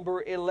word.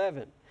 Number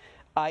 11,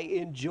 I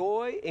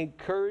enjoy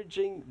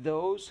encouraging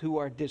those who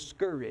are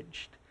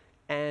discouraged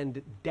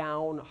and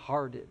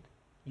downhearted.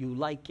 You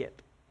like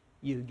it.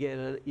 You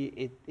get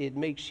it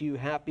makes you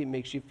happy,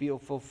 makes you feel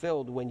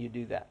fulfilled when you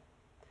do that.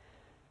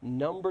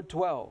 Number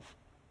 12,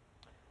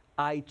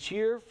 I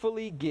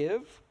cheerfully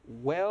give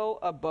well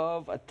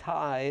above a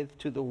tithe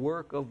to the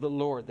work of the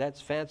Lord. That's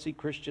fancy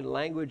Christian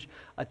language.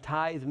 A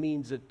tithe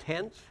means a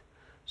tenth.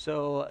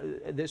 So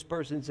this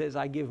person says,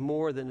 I give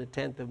more than a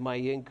tenth of my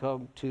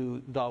income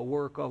to the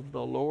work of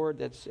the Lord.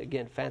 That's,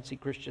 again, fancy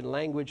Christian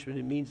language, but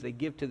it means they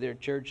give to their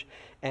church,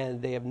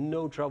 and they have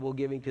no trouble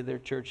giving to their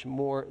church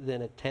more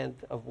than a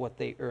tenth of what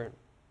they earn.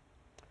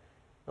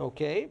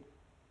 Okay?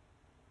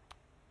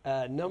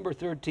 Number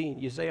 13,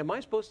 you say, am I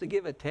supposed to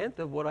give a tenth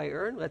of what I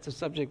earn? That's a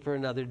subject for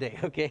another day,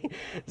 okay?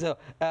 So,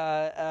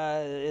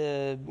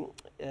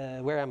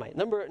 where am I?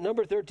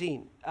 Number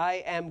 13,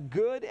 I am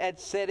good at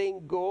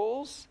setting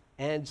goals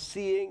and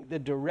seeing the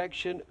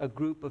direction a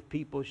group of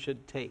people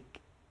should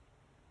take.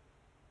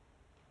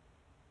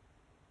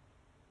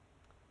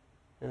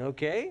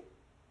 Okay?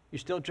 You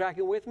still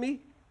tracking with me?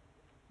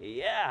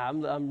 Yeah,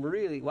 I'm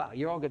really, wow,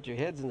 you all got your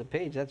heads in the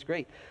page. That's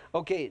great.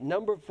 Okay,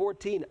 number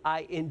 14,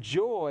 I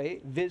enjoy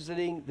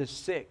visiting the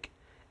sick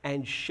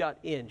and shut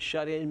in.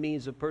 Shut in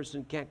means a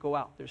person can't go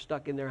out. They're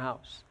stuck in their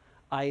house.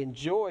 I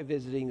enjoy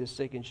visiting the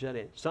sick and shut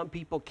in. Some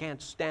people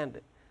can't stand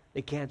it.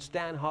 They can't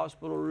stand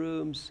hospital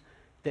rooms.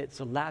 That's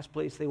the last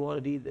place they want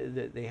to be.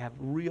 They have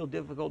real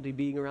difficulty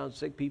being around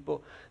sick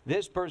people.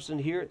 This person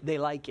here, they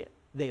like it.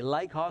 They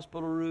like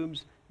hospital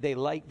rooms. They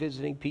like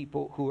visiting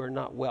people who are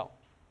not well.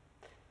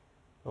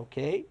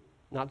 Okay?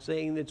 Not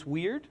saying that's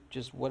weird,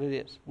 just what it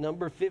is.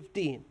 Number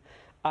 15,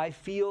 I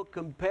feel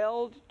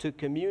compelled to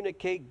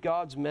communicate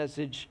God's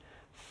message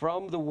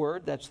from the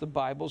Word, that's the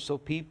Bible, so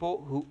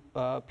people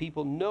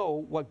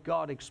know what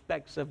God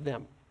expects of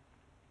them.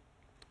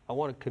 I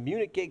want to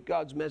communicate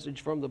God's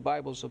message from the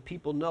Bible so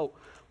people know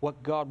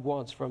what God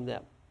wants from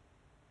them.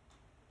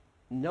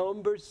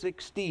 Number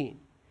 16,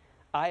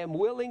 I am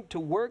willing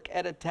to work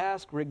at a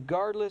task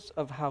regardless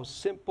of how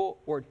simple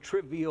or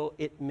trivial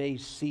it may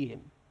seem.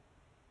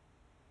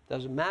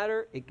 Doesn't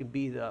matter. It can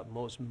be the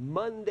most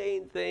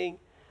mundane thing.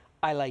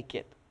 I like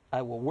it.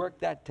 I will work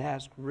that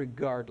task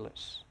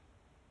regardless.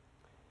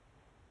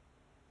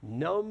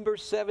 Number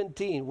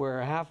 17,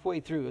 we're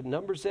halfway through.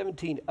 Number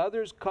 17,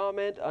 others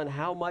comment on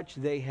how much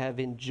they have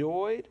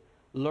enjoyed,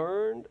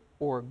 learned,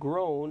 or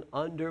grown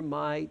under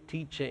my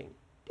teaching.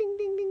 Ding,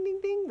 ding, ding, ding,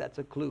 ding. That's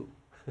a clue.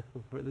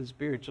 for the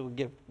spiritual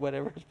gift,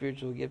 whatever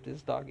spiritual gift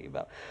is talking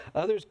about.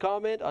 Others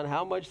comment on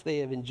how much they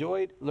have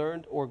enjoyed,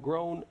 learned, or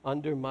grown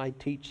under my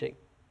teaching.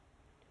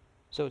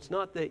 So it's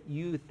not that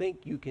you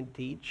think you can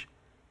teach,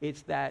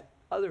 it's that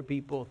other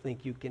people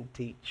think you can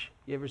teach.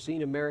 You ever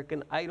seen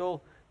American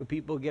Idol, when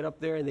people get up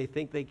there and they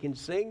think they can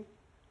sing,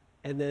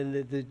 and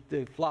then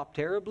they flop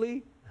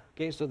terribly?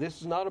 Okay, so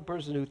this is not a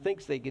person who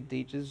thinks they can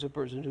teach, this is a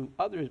person who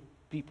other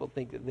people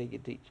think that they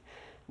can teach.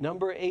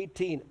 Number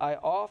 18, I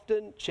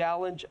often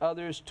challenge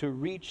others to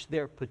reach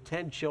their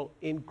potential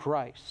in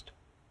Christ.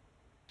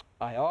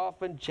 I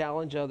often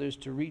challenge others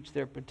to reach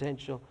their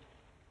potential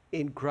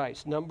in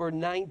Christ. Number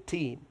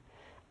 19,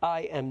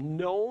 I am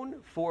known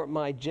for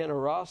my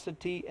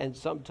generosity and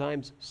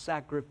sometimes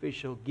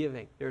sacrificial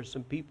giving. There are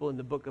some people in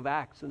the book of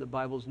Acts in the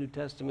Bible's New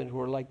Testament who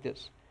are like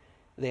this.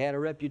 They had a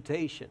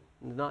reputation,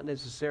 not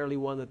necessarily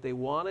one that they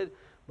wanted,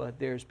 but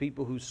there's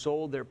people who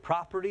sold their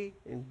property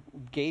and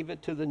gave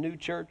it to the new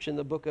church in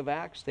the book of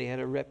Acts. They had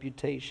a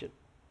reputation.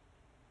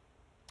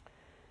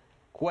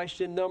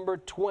 Question number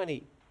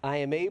 20. I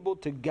am able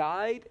to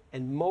guide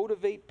and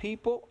motivate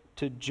people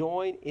to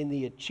join in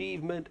the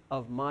achievement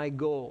of my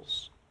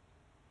goals.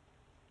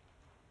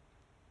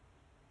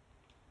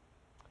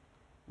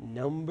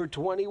 Number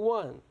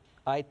 21.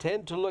 I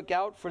tend to look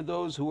out for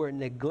those who are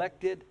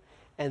neglected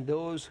and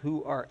those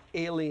who are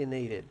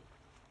alienated.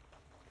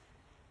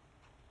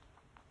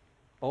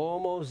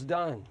 Almost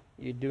done.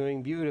 You're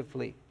doing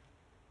beautifully.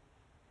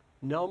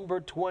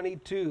 Number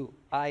 22,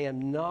 I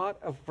am not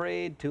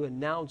afraid to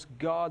announce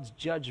God's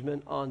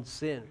judgment on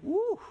sin.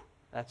 Woo,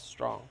 that's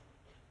strong.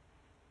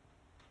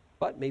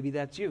 But maybe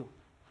that's you.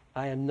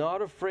 I am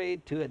not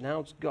afraid to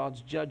announce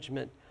God's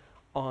judgment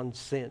on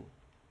sin.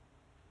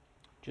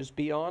 Just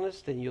be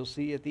honest and you'll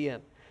see at the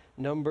end.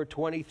 Number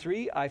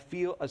 23, I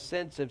feel a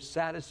sense of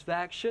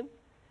satisfaction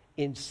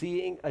in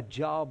seeing a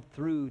job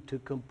through to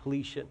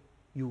completion.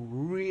 You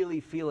really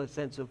feel a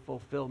sense of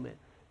fulfillment.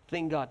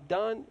 Thing got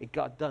done, it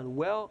got done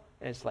well,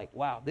 and it's like,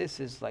 wow,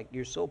 this is like,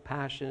 you're so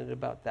passionate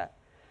about that.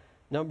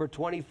 Number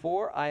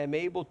 24, I am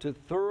able to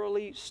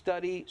thoroughly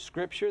study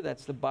Scripture,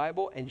 that's the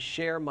Bible, and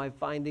share my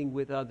finding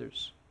with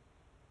others.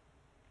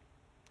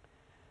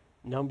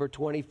 Number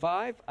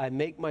 25, I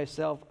make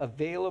myself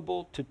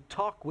available to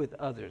talk with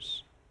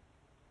others.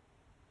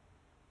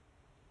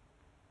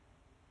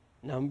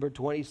 Number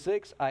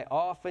 26, I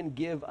often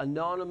give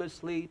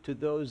anonymously to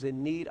those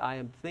in need. I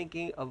am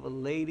thinking of a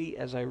lady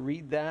as I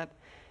read that,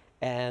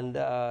 and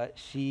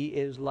she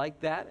is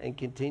like that and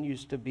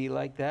continues to be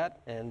like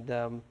that,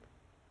 and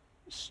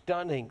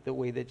stunning the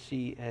way that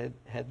she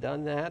had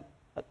done that.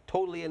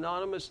 Totally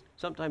anonymous,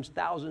 sometimes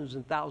thousands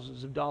and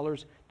thousands of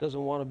dollars,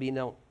 doesn't want to be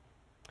known.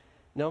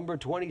 Number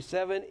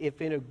 27,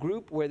 if in a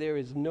group where there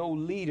is no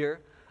leader,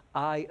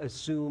 I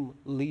assume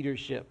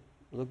leadership.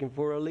 Looking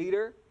for a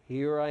leader?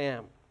 Here I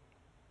am.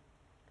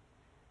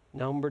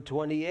 Number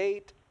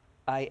 28,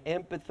 I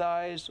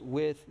empathize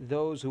with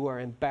those who are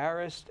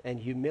embarrassed and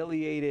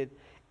humiliated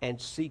and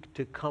seek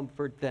to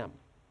comfort them.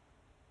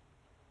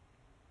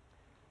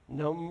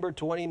 Number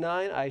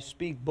 29, I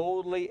speak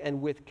boldly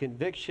and with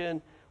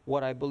conviction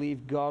what I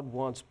believe God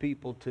wants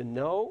people to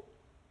know.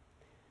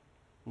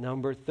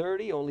 Number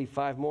 30, only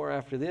 5 more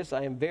after this,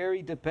 I am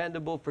very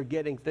dependable for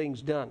getting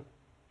things done.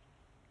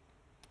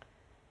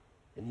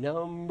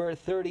 Number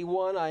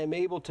 31, I am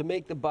able to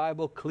make the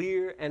Bible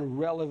clear and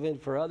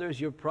relevant for others.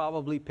 You're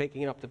probably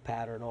picking up the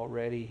pattern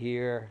already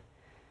here.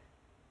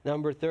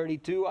 Number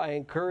 32, I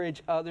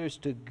encourage others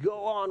to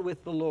go on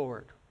with the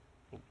Lord.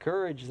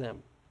 Encourage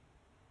them.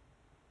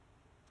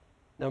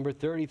 Number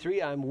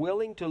 33, I'm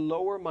willing to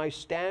lower my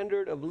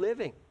standard of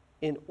living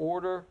in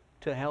order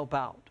to help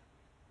out.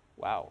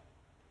 Wow.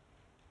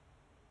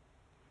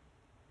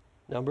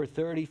 Number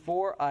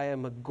 34, I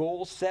am a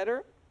goal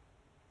setter.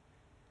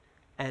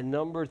 And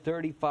number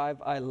 35,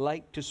 I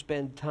like to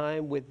spend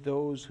time with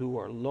those who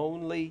are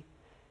lonely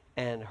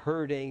and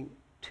hurting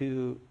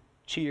to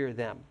cheer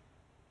them.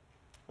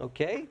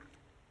 Okay?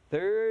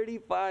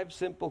 35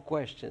 simple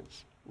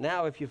questions.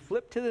 Now, if you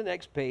flip to the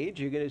next page,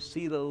 you're going to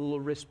see the little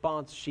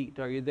response sheet.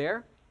 Are you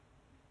there?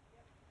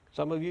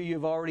 Some of you,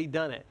 you've already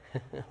done it.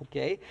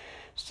 Okay?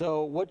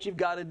 So what you've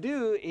got to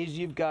do is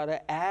you've got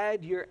to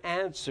add your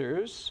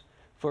answers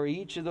for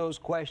each of those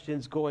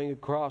questions going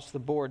across the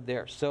board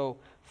there. So,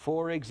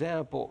 for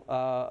example,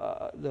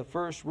 the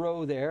first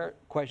row there,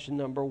 question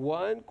number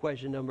 1,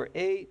 question number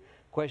 8,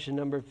 question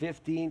number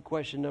 15,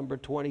 question number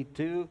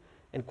 22,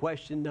 and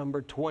question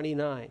number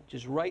 29.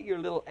 Just write your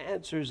little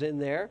answers in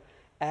there,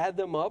 add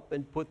them up,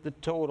 and put the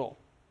total.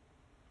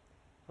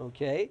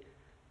 Okay?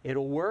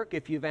 It'll work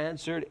if you've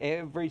answered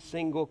every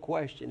single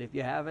question. If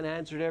you haven't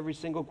answered every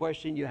single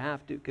question, you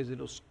have to, because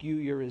it'll skew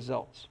your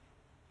results.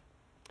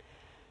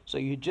 So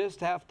you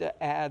just have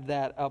to add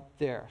that up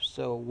there.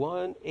 So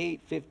 1,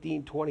 8,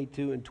 15,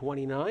 22, and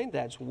 29,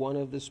 that's one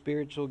of the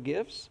spiritual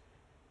gifts.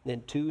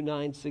 Then 2,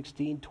 9,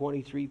 16,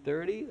 23,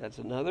 30, that's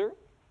another,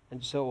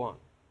 and so on.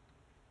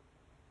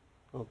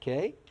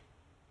 Okay?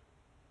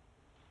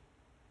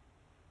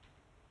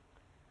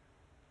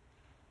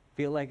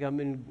 Feel like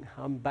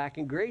I'm back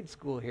in grade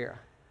school here.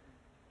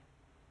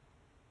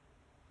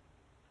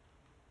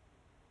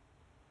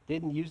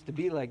 Didn't used to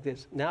be like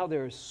this. Now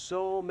there are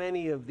so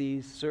many of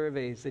these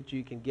surveys that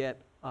you can get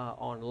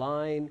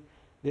online.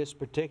 This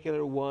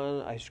particular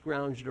one, I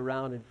scrounged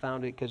around and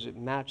found it because it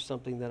matched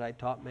something that I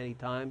taught many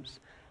times.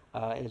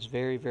 And it's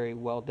very, very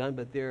well done.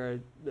 But there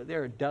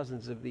are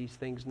dozens of these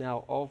things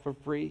now, all for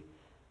free.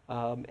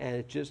 And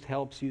it just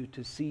helps you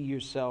to see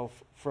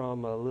yourself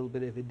from a little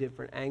bit of a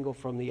different angle,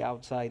 from the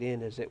outside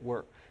in, as it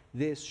were.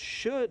 This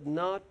should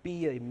not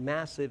be a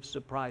massive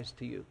surprise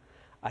to you.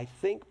 I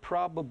think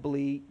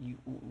probably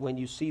when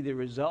you see the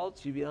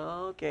results, you'll be,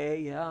 oh,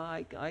 okay, yeah,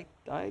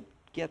 I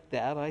get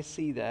that, I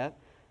see that.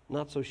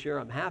 Not so sure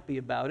I'm happy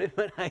about it,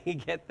 but I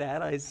get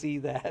that, I see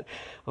that.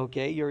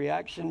 Okay, your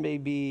reaction may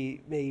be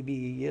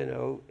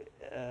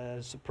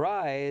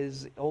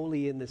surprise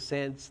only in the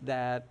sense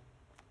that,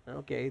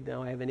 okay,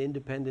 now I have an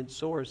independent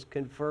source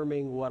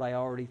confirming what I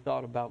already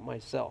thought about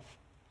myself.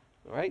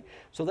 All right?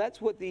 So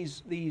that's what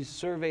these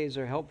surveys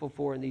are helpful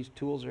for, and these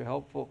tools are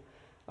helpful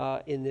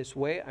in this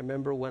way. I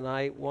remember when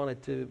I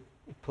wanted to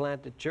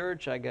plant a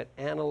church, I got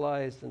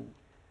analyzed and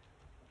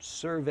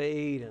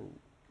surveyed and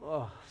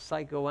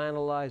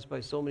psychoanalyzed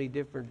by so many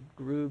different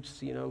groups.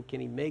 Can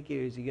he make it?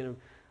 Is he going to?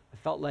 I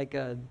felt like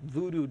a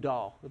voodoo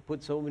doll that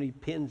put so many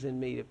pins in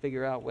me to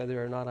figure out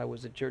whether or not I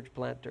was a church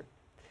planter.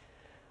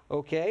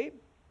 Okay?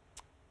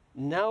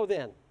 Now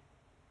then,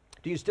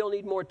 do you still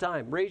need more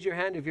time? Raise your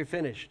hand if you're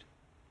finished.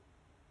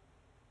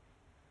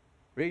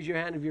 Raise your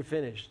hand if you're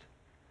finished.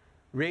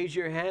 Raise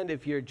your hand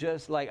if you're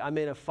just like, I'm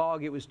in a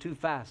fog, it was too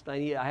fast. I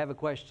have a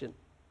question.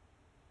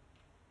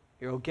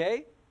 You're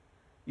okay?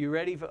 You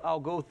ready?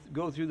 I'll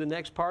go through the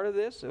next part of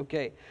this.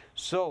 Okay.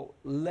 So,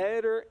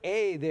 letter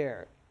A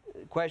there.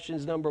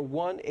 Questions number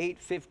 1, 8,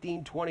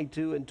 15,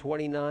 22, and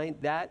 29.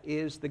 That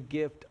is the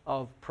gift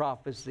of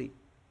prophecy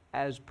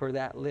as per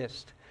that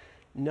list.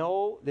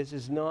 No, this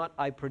is not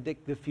I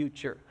predict the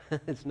future.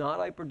 It's not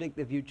I predict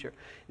the future.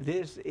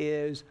 This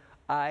is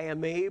I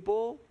am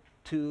able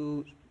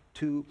to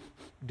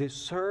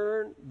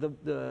discern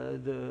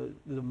the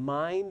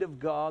mind of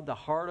God, the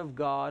heart of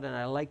God, and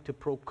I like to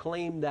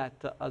proclaim that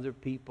to other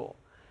people.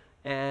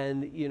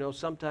 And,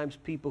 sometimes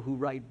people who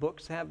write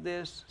books have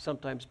this,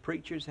 sometimes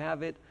preachers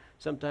have it,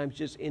 sometimes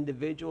just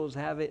individuals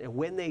have it. And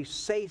when they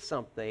say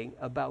something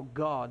about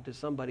God to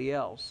somebody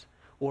else,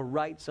 or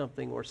write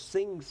something, or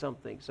sing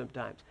something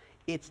sometimes,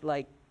 it's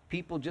like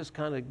people just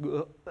kind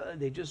of,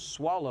 they just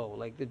swallow,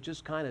 like they're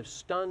just kind of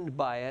stunned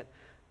by it,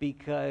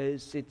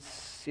 because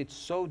it's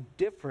so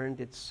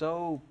different, it's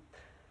so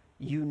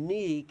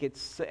unique,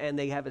 and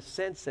they have a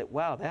sense that,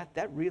 wow,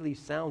 that really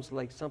sounds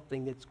like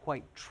something that's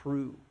quite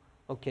true.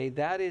 Okay,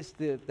 that is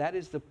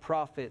the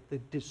prophet, the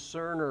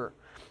discerner.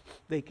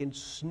 They can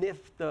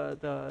sniff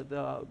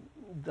the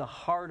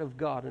heart of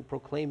God and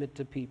proclaim it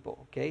to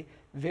people. Okay,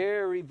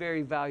 very,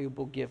 very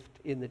valuable gift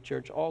in the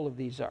church. All of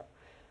these are.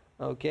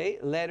 Okay,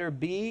 letter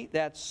B,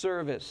 that's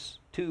service.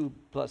 2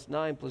 plus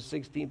 9 plus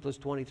 16 plus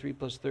 23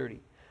 plus 30.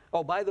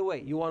 Oh, by the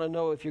way, you want to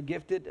know if you're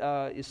gifted?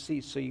 You see,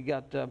 so you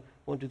got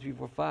 1, 2, 3,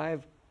 4,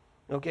 5.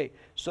 Okay,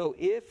 so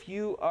if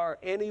you are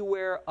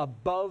anywhere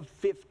above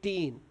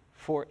 15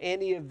 for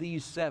any of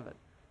these 7,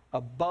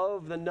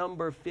 above the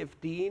number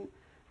 15,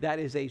 that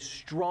is a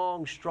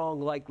strong,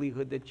 strong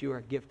likelihood that you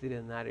are gifted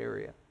in that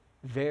area.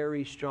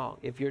 Very strong.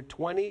 If you're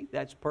 20,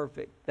 that's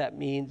perfect. That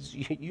means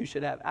you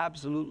should have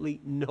absolutely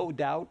no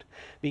doubt,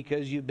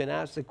 because you've been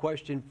asked the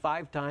question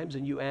 5 times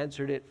and you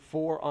answered it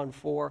 4 on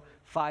 4,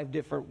 5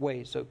 different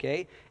ways,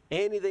 okay?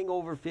 Anything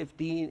over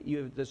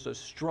 15, there's a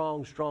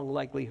strong, strong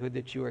likelihood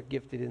that you are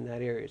gifted in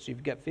that area. So if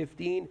you've got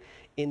 15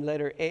 in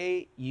letter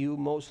A, you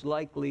most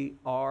likely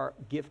are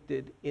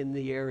gifted in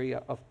the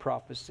area of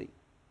prophecy,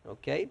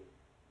 okay?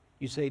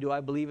 You say, do I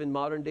believe in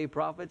modern day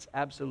prophets?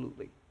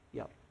 Absolutely,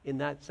 yeah. In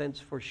that sense,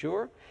 for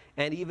sure,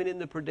 and even in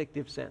the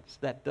predictive sense,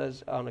 that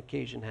does on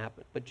occasion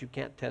happen, but you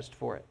can't test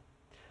for it.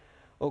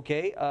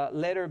 Okay,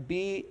 letter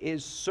B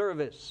is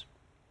service.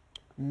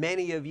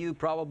 Many of you,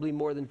 probably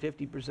more than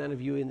 50%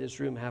 of you in this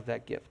room, have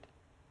that gift.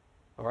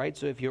 All right,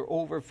 so if you're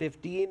over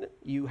 15,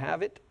 you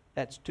have it.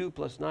 That's 2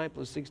 plus 9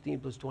 plus 16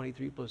 plus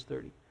 23 plus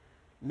 30.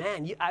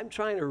 Man, I'm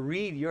trying to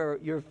read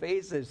your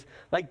faces.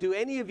 Like, do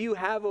any of you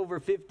have over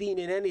 15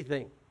 in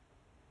anything?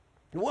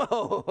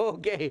 Whoa,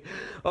 okay.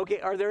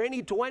 Okay, are there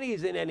any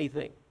 20s in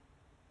anything?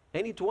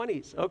 Any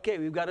 20s? Okay,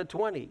 we've got a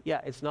 20.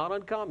 Yeah, it's not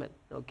uncommon,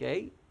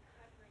 okay?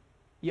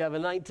 You have a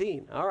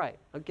 19. All right,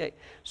 okay.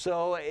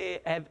 So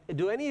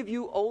do any of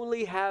you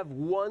only have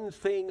one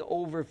thing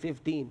over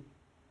 15?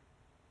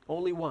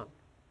 Only one.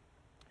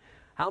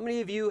 How many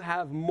of you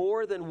have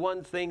more than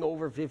one thing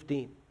over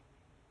 15?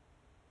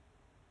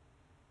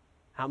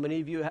 How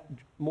many of you have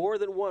more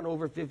than one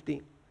over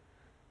 15?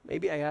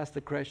 Maybe I asked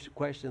the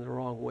question the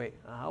wrong way.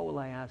 How will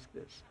I ask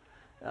this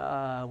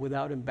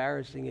without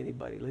embarrassing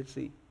anybody? Let's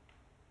see.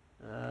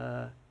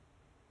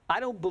 I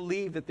don't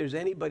believe that there's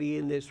anybody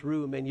in this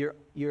room and you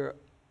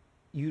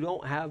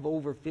don't have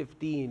over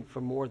 15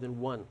 for more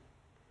than one.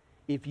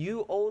 If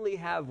you only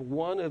have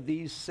one of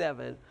these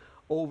 7,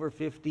 over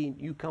 15,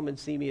 you come and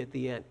see me at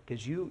the end,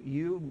 because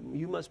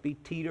you must be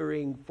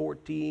teetering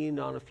 14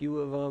 on a few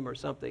of them or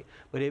something.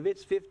 But if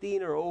it's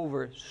 15 or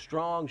over,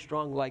 strong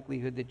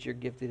likelihood that you're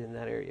gifted in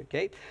that area,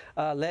 okay?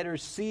 Letter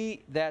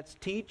C, that's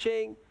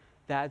teaching.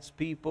 That's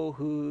people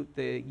who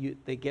they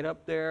get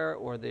up there,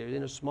 or they're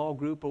in a small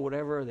group or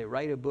whatever, they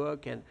write a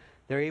book and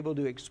they're able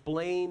to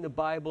explain the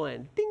Bible,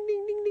 and ding,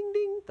 ding, ding, ding,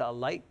 ding, the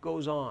light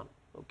goes on,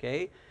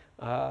 okay?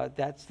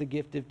 That's the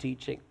gift of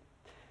teaching.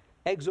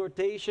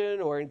 Exhortation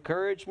or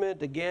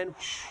encouragement, again,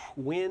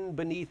 wind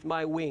beneath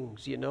my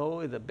wings. You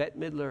know, the Bette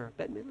Midler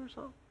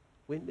song?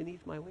 Wind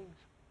beneath my wings.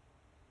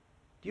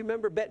 Do you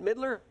remember Bette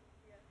Midler?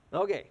 Yeah.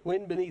 Okay,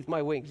 wind beneath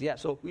my wings. Yeah,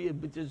 so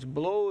it just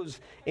blows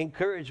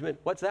encouragement.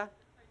 What's that?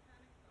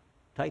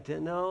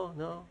 Titan?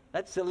 No.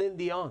 That's Celine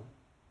Dion.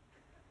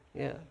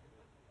 Yeah.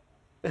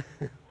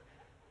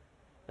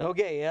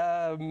 Okay,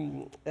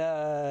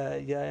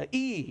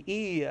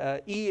 E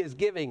is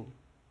giving.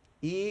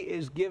 E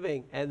is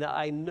giving. And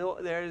I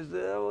know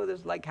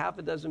there's like half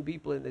a dozen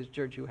people in this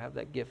church who have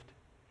that gift.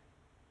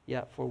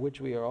 Yeah, for which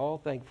we are all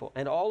thankful.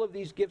 And all of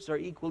these gifts are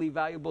equally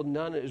valuable.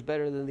 None is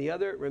better than the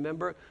other.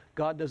 Remember,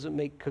 God doesn't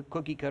make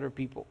cookie cutter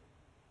people.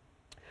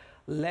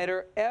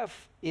 Letter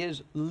F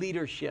is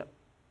leadership.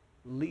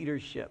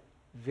 Leadership.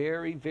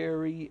 Very,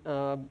 very,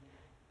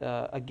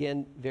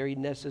 again, very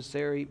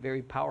necessary,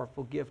 very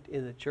powerful gift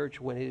in the church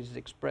when it is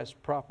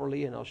expressed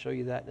properly, and I'll show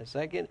you that in a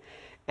second.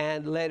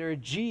 And letter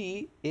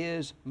G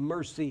is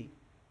mercy.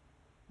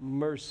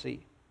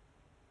 Mercy.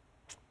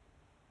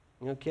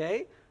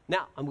 Okay?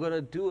 Now, I'm going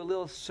to do a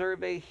little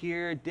survey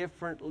here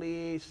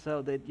differently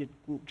so that you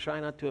try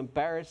not to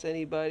embarrass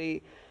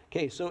anybody.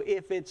 Okay, so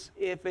if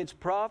it's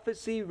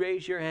prophecy,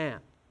 raise your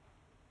hand.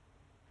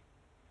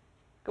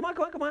 Come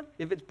on.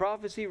 If it's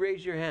prophecy,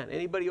 raise your hand.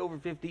 Anybody over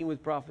 15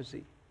 with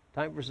prophecy?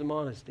 Time for some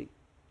honesty.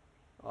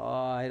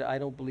 I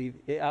don't believe.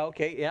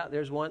 Okay, yeah,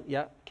 there's one.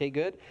 Yeah, okay,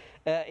 good.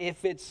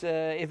 If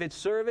it's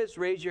service,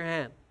 raise your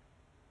hand.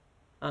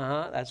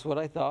 That's what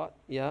I thought.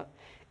 Yeah.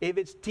 If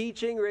it's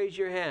teaching, raise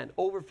your hand.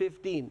 Over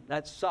 15,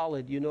 that's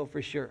solid. You know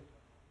for sure.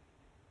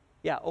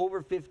 Yeah,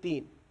 over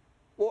 15,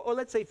 or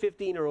let's say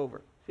 15 or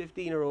over.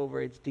 15 or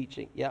over, it's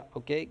teaching. Yeah.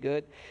 Okay,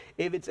 good.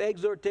 If it's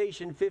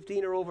exhortation,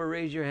 15 or over,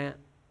 raise your hand.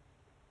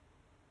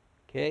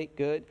 Okay,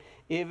 good.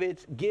 If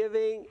it's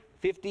giving,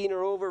 15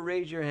 or over,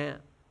 raise your hand.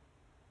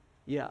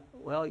 Yeah,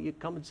 well, you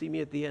come and see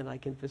me at the end. I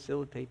can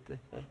facilitate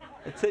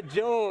it's a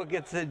joke.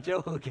 It's a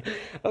joke.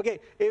 Okay,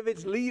 if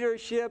it's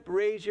leadership,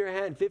 raise your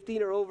hand.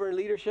 15 or over in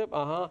leadership?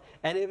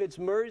 And if it's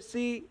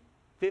mercy,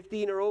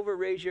 15 or over,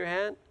 raise your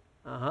hand.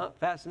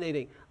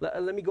 Fascinating.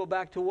 Let me go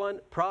back to one.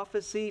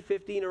 Prophecy,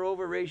 15 or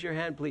over, raise your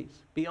hand,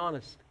 please. Be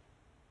honest.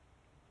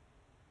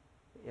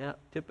 Yeah,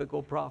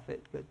 typical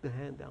prophet. Put the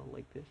hand down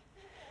like this.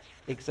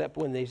 Except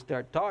when they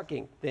start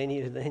talking, then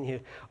you.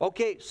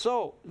 Okay,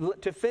 so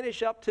to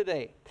finish up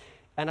today,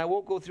 and I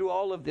won't go through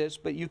all of this,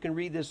 but you can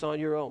read this on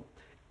your own.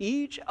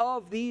 Each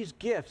of these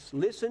gifts,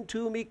 listen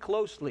to me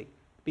closely,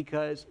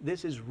 because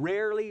this is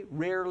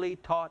rarely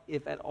taught,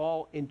 if at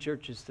all, in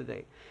churches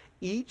today.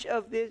 Each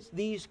of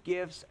these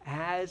gifts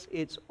has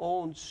its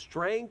own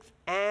strength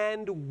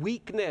and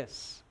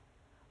weakness.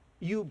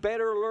 You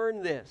better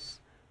learn this,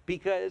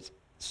 because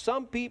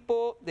some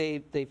people, they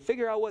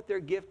figure out what their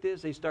gift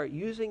is, they start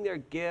using their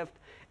gift,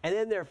 and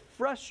then they're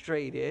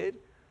frustrated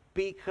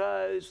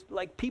because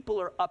like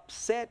people are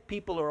upset,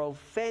 people are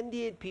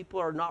offended, people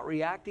are not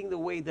reacting the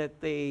way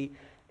that they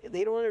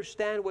don't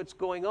understand what's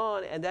going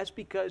on, and that's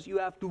because you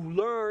have to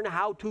learn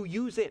how to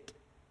use it.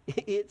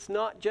 It's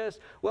not just,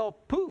 well,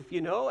 poof,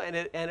 and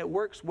it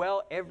works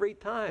well every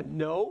time.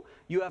 No,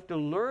 you have to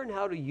learn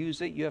how to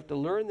use it. You have to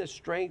learn the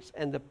strengths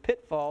and the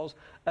pitfalls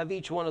of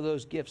each one of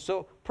those gifts.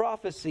 So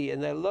prophecy,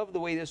 and I love the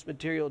way this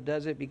material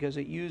does it because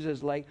it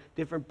uses like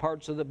different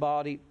parts of the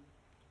body.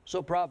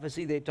 So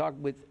prophecy, they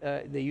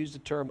use the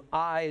term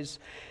eyes.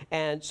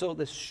 And so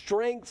the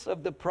strengths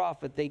of the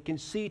prophet, they can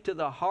see to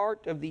the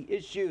heart of the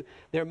issue.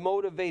 They're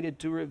motivated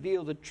to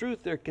reveal the truth.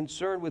 They're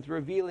concerned with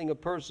revealing a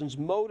person's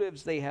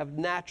motives. They have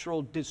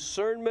natural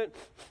discernment.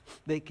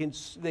 They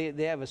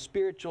have a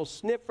spiritual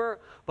sniffer.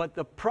 But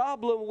the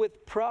problem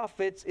with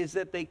prophets is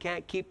that they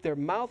can't keep their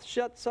mouth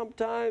shut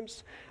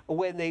sometimes.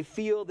 When they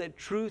feel that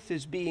truth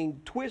is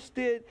being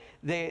twisted,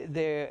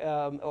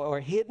 or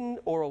hidden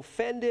or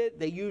offended,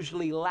 they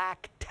usually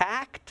lack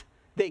tact.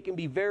 They can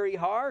be very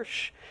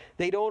harsh.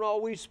 They don't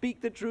always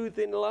speak the truth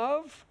in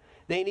love.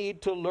 They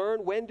need to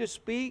learn when to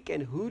speak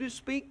and who to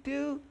speak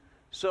to.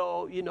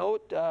 So,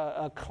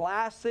 a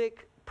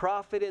classic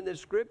prophet in the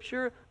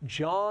scripture,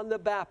 John the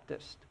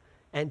Baptist.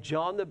 And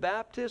John the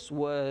Baptist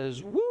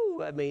was,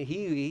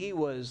 he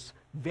was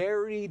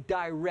very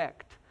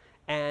direct.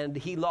 And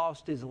he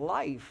lost his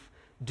life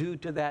due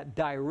to that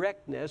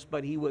directness,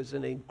 but he was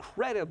an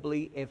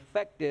incredibly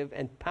effective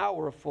and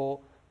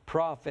powerful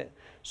prophet.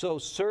 So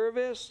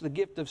service, the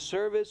gift of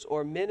service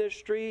or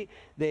ministry,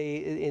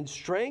 in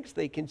strengths,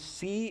 they can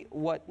see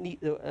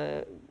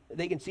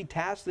they can see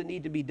tasks that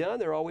need to be done.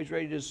 They're always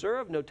ready to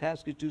serve. No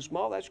task is too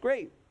small. That's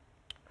great.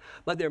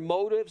 but their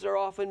motives are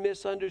often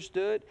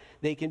misunderstood.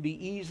 They can be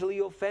easily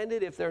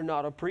offended if they're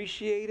not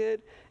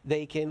appreciated.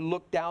 They can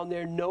look down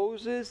their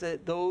noses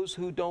at those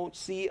who don't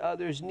see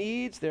others'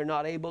 needs. They're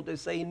not able to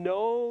say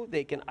no.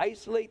 They can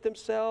isolate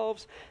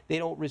themselves. They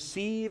don't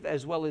receive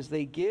as well as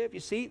they give. You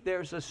see,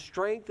 there's a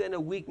strength and a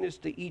weakness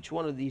to each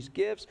one of these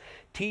gifts.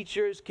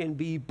 Teachers can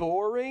be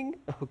boring,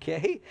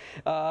 okay?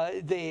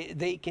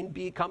 They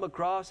can come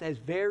across as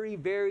very,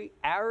 very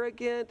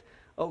arrogant.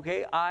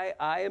 Okay,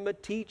 I am a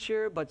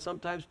teacher, but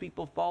sometimes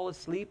people fall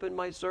asleep in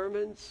my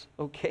sermons,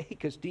 okay,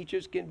 because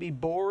teachers can be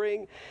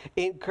boring.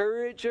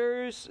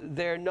 Encouragers,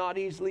 they're not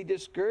easily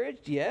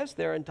discouraged. Yes,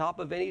 they're on top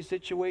of any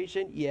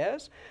situation.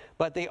 Yes,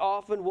 but they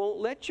often won't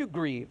let you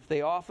grieve.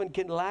 They often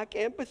can lack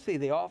empathy.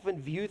 They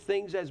often view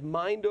things as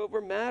mind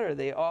over matter.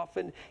 They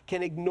often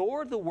can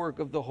ignore the work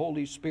of the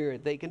Holy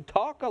Spirit. They can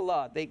talk a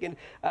lot. They can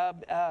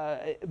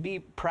be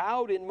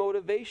proud in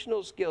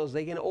motivational skills.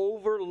 They can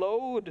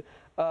overload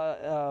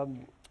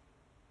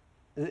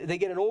they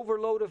get an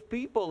overload of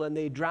people and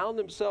they drown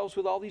themselves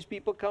with all these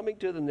people coming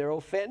to them. They're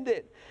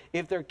offended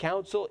if their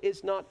counsel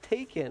is not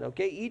taken.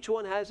 Okay, each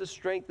one has a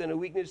strength and a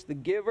weakness. The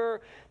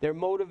giver, they're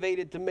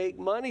motivated to make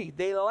money.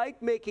 They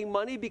like making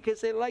money because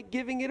they like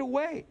giving it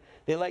away.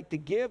 They like to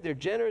give. They're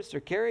generous.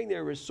 They're caring.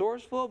 They're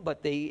resourceful.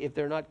 But if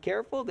they're not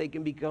careful, they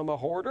can become a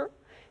hoarder.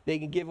 They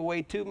can give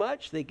away too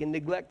much. They can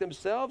neglect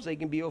themselves. They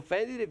can be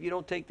offended if you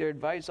don't take their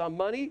advice on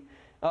money.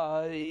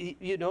 They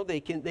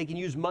can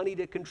use money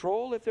to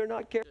control if they're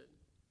not careful.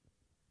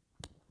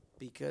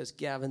 Because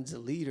Gavin's a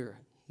leader,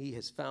 he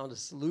has found a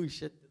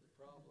solution to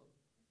the problem.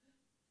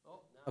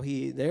 Oh,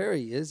 now there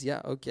he is. Yeah,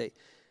 okay.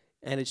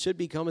 And it should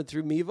be coming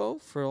through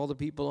Mevo for all the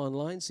people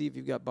online. See if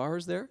you've got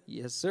bars there.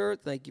 Yes, sir.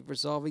 Thank you for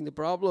solving the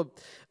problem.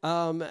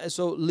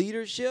 So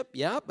leadership,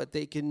 yeah, but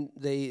they can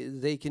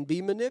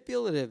be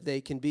manipulative.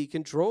 They can be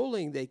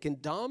controlling. They can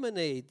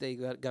dominate. They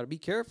got to be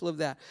careful of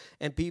that.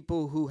 And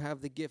people who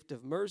have the gift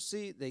of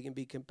mercy, they can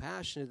be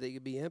compassionate. They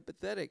can be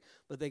empathetic,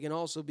 but they can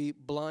also be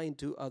blind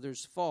to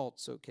others'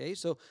 faults. Okay,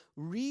 so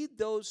read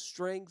those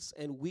strengths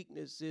and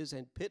weaknesses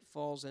and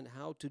pitfalls and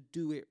how to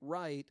do it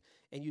right.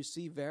 And you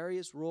see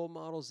various role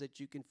models that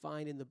you can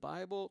find in the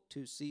Bible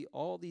to see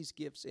all these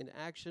gifts in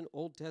action,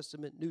 Old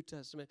Testament, New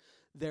Testament.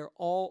 They're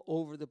all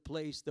over the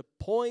place. The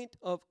point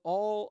of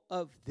all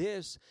of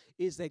this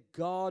is that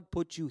God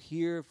put you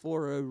here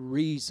for a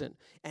reason.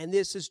 And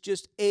this is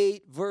just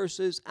 8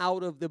 verses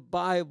out of the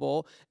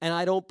Bible. And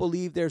I don't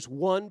believe there's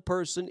one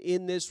person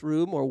in this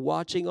room or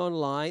watching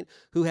online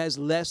who has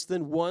less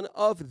than one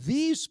of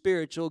these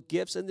spiritual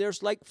gifts. And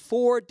there's like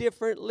 4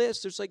 different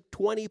lists. There's like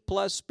 20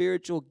 plus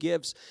spiritual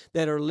gifts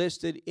that are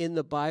listed in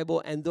the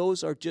Bible. And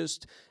those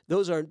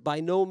are by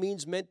no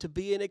means meant to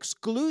be an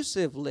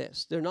exclusive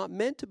list. They're not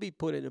meant to be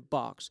put in a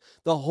box.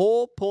 The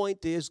whole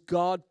point is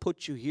God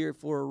put you here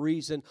for a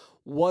reason.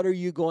 What are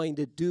you going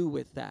to do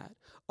with that?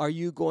 Are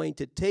you going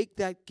to take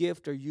that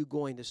gift? Are you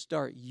going to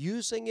start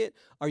using it?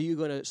 Are you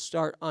going to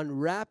start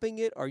unwrapping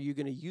it? Are you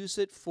going to use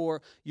it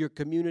for your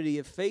community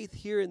of faith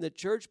here in the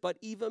church, but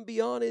even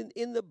beyond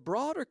in the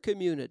broader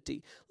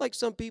community? Like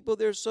some people,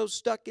 they're so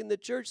stuck in the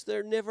church,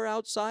 they're never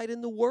outside in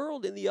the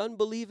world, in the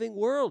unbelieving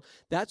world.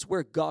 That's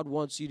where God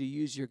wants you to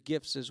use your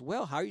gifts as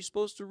well. How are you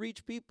supposed to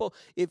reach people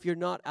if you're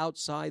not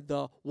outside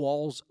the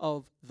walls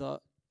of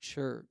the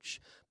church?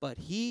 But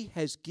He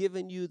has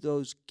given you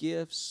those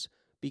gifts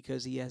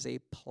because He has a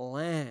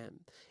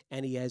plan,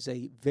 and He has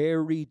a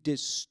very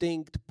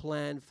distinct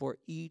plan for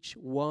each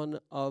one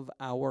of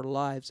our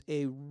lives,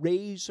 a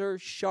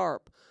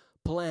razor-sharp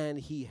plan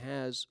He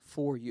has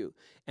for you.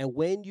 And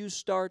when you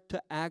start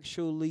to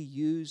actually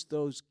use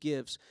those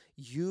gifts,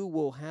 you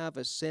will have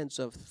a sense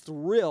of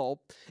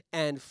thrill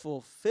and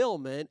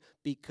fulfillment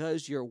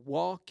because you're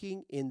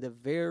walking in the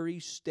very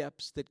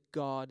steps that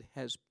God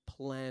has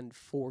planned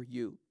for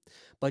you.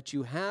 But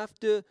you have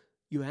to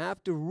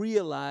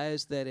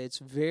realize that it's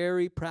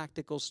very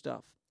practical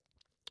stuff.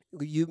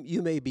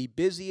 You may be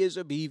busy as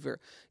a beaver.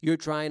 You're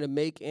trying to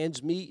make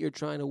ends meet. You're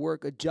trying to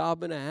work a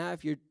job and a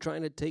half. You're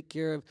trying to take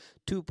care of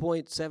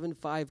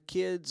 2.75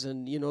 kids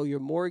and, your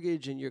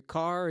mortgage and your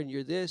car and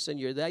your this and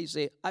your that. You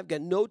say, I've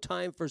got no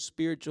time for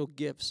spiritual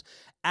gifts.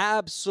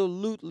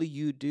 Absolutely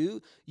you do.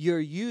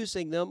 You're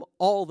using them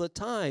all the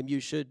time.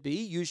 You should be.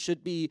 You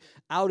should be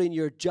out in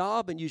your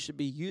job and you should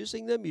be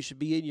using them. You should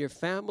be in your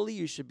family.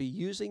 You should be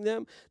using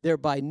them. They're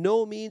by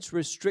no means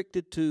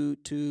restricted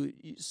to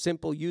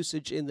simple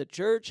usage in the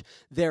church.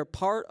 They're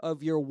part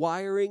of your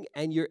wiring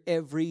and your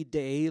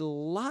everyday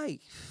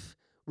life.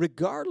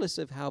 Regardless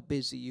of how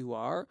busy you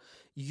are,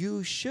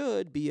 you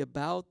should be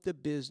about the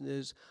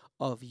business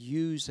of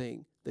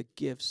using the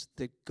gifts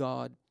that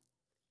God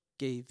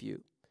gave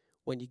you.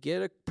 When you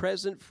get a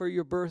present for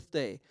your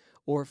birthday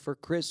or for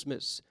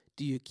Christmas,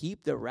 do you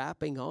keep the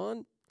wrapping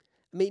on?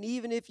 I mean,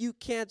 even if you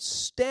can't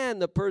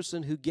stand the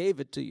person who gave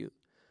it to you,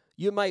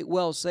 you might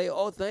well say,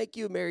 oh, thank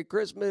you, Merry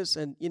Christmas,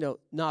 and,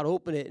 not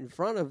open it in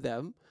front of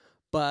them.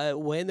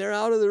 But when they're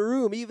out of the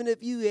room, even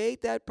if you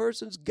ate that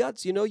person's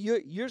guts,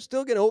 you're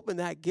still going to open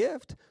that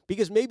gift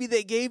because maybe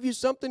they gave you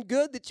something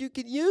good that you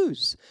can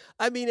use.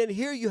 I mean, and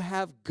here you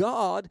have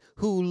God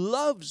who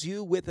loves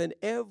you with an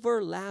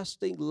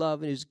everlasting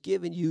love and has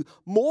given you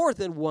more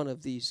than one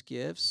of these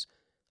gifts.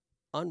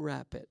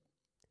 Unwrap it.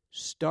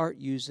 Start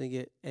using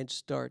it and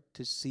start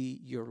to see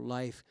your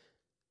life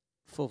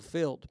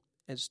fulfilled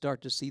and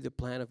start to see the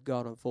plan of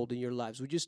God unfold in your lives. Would you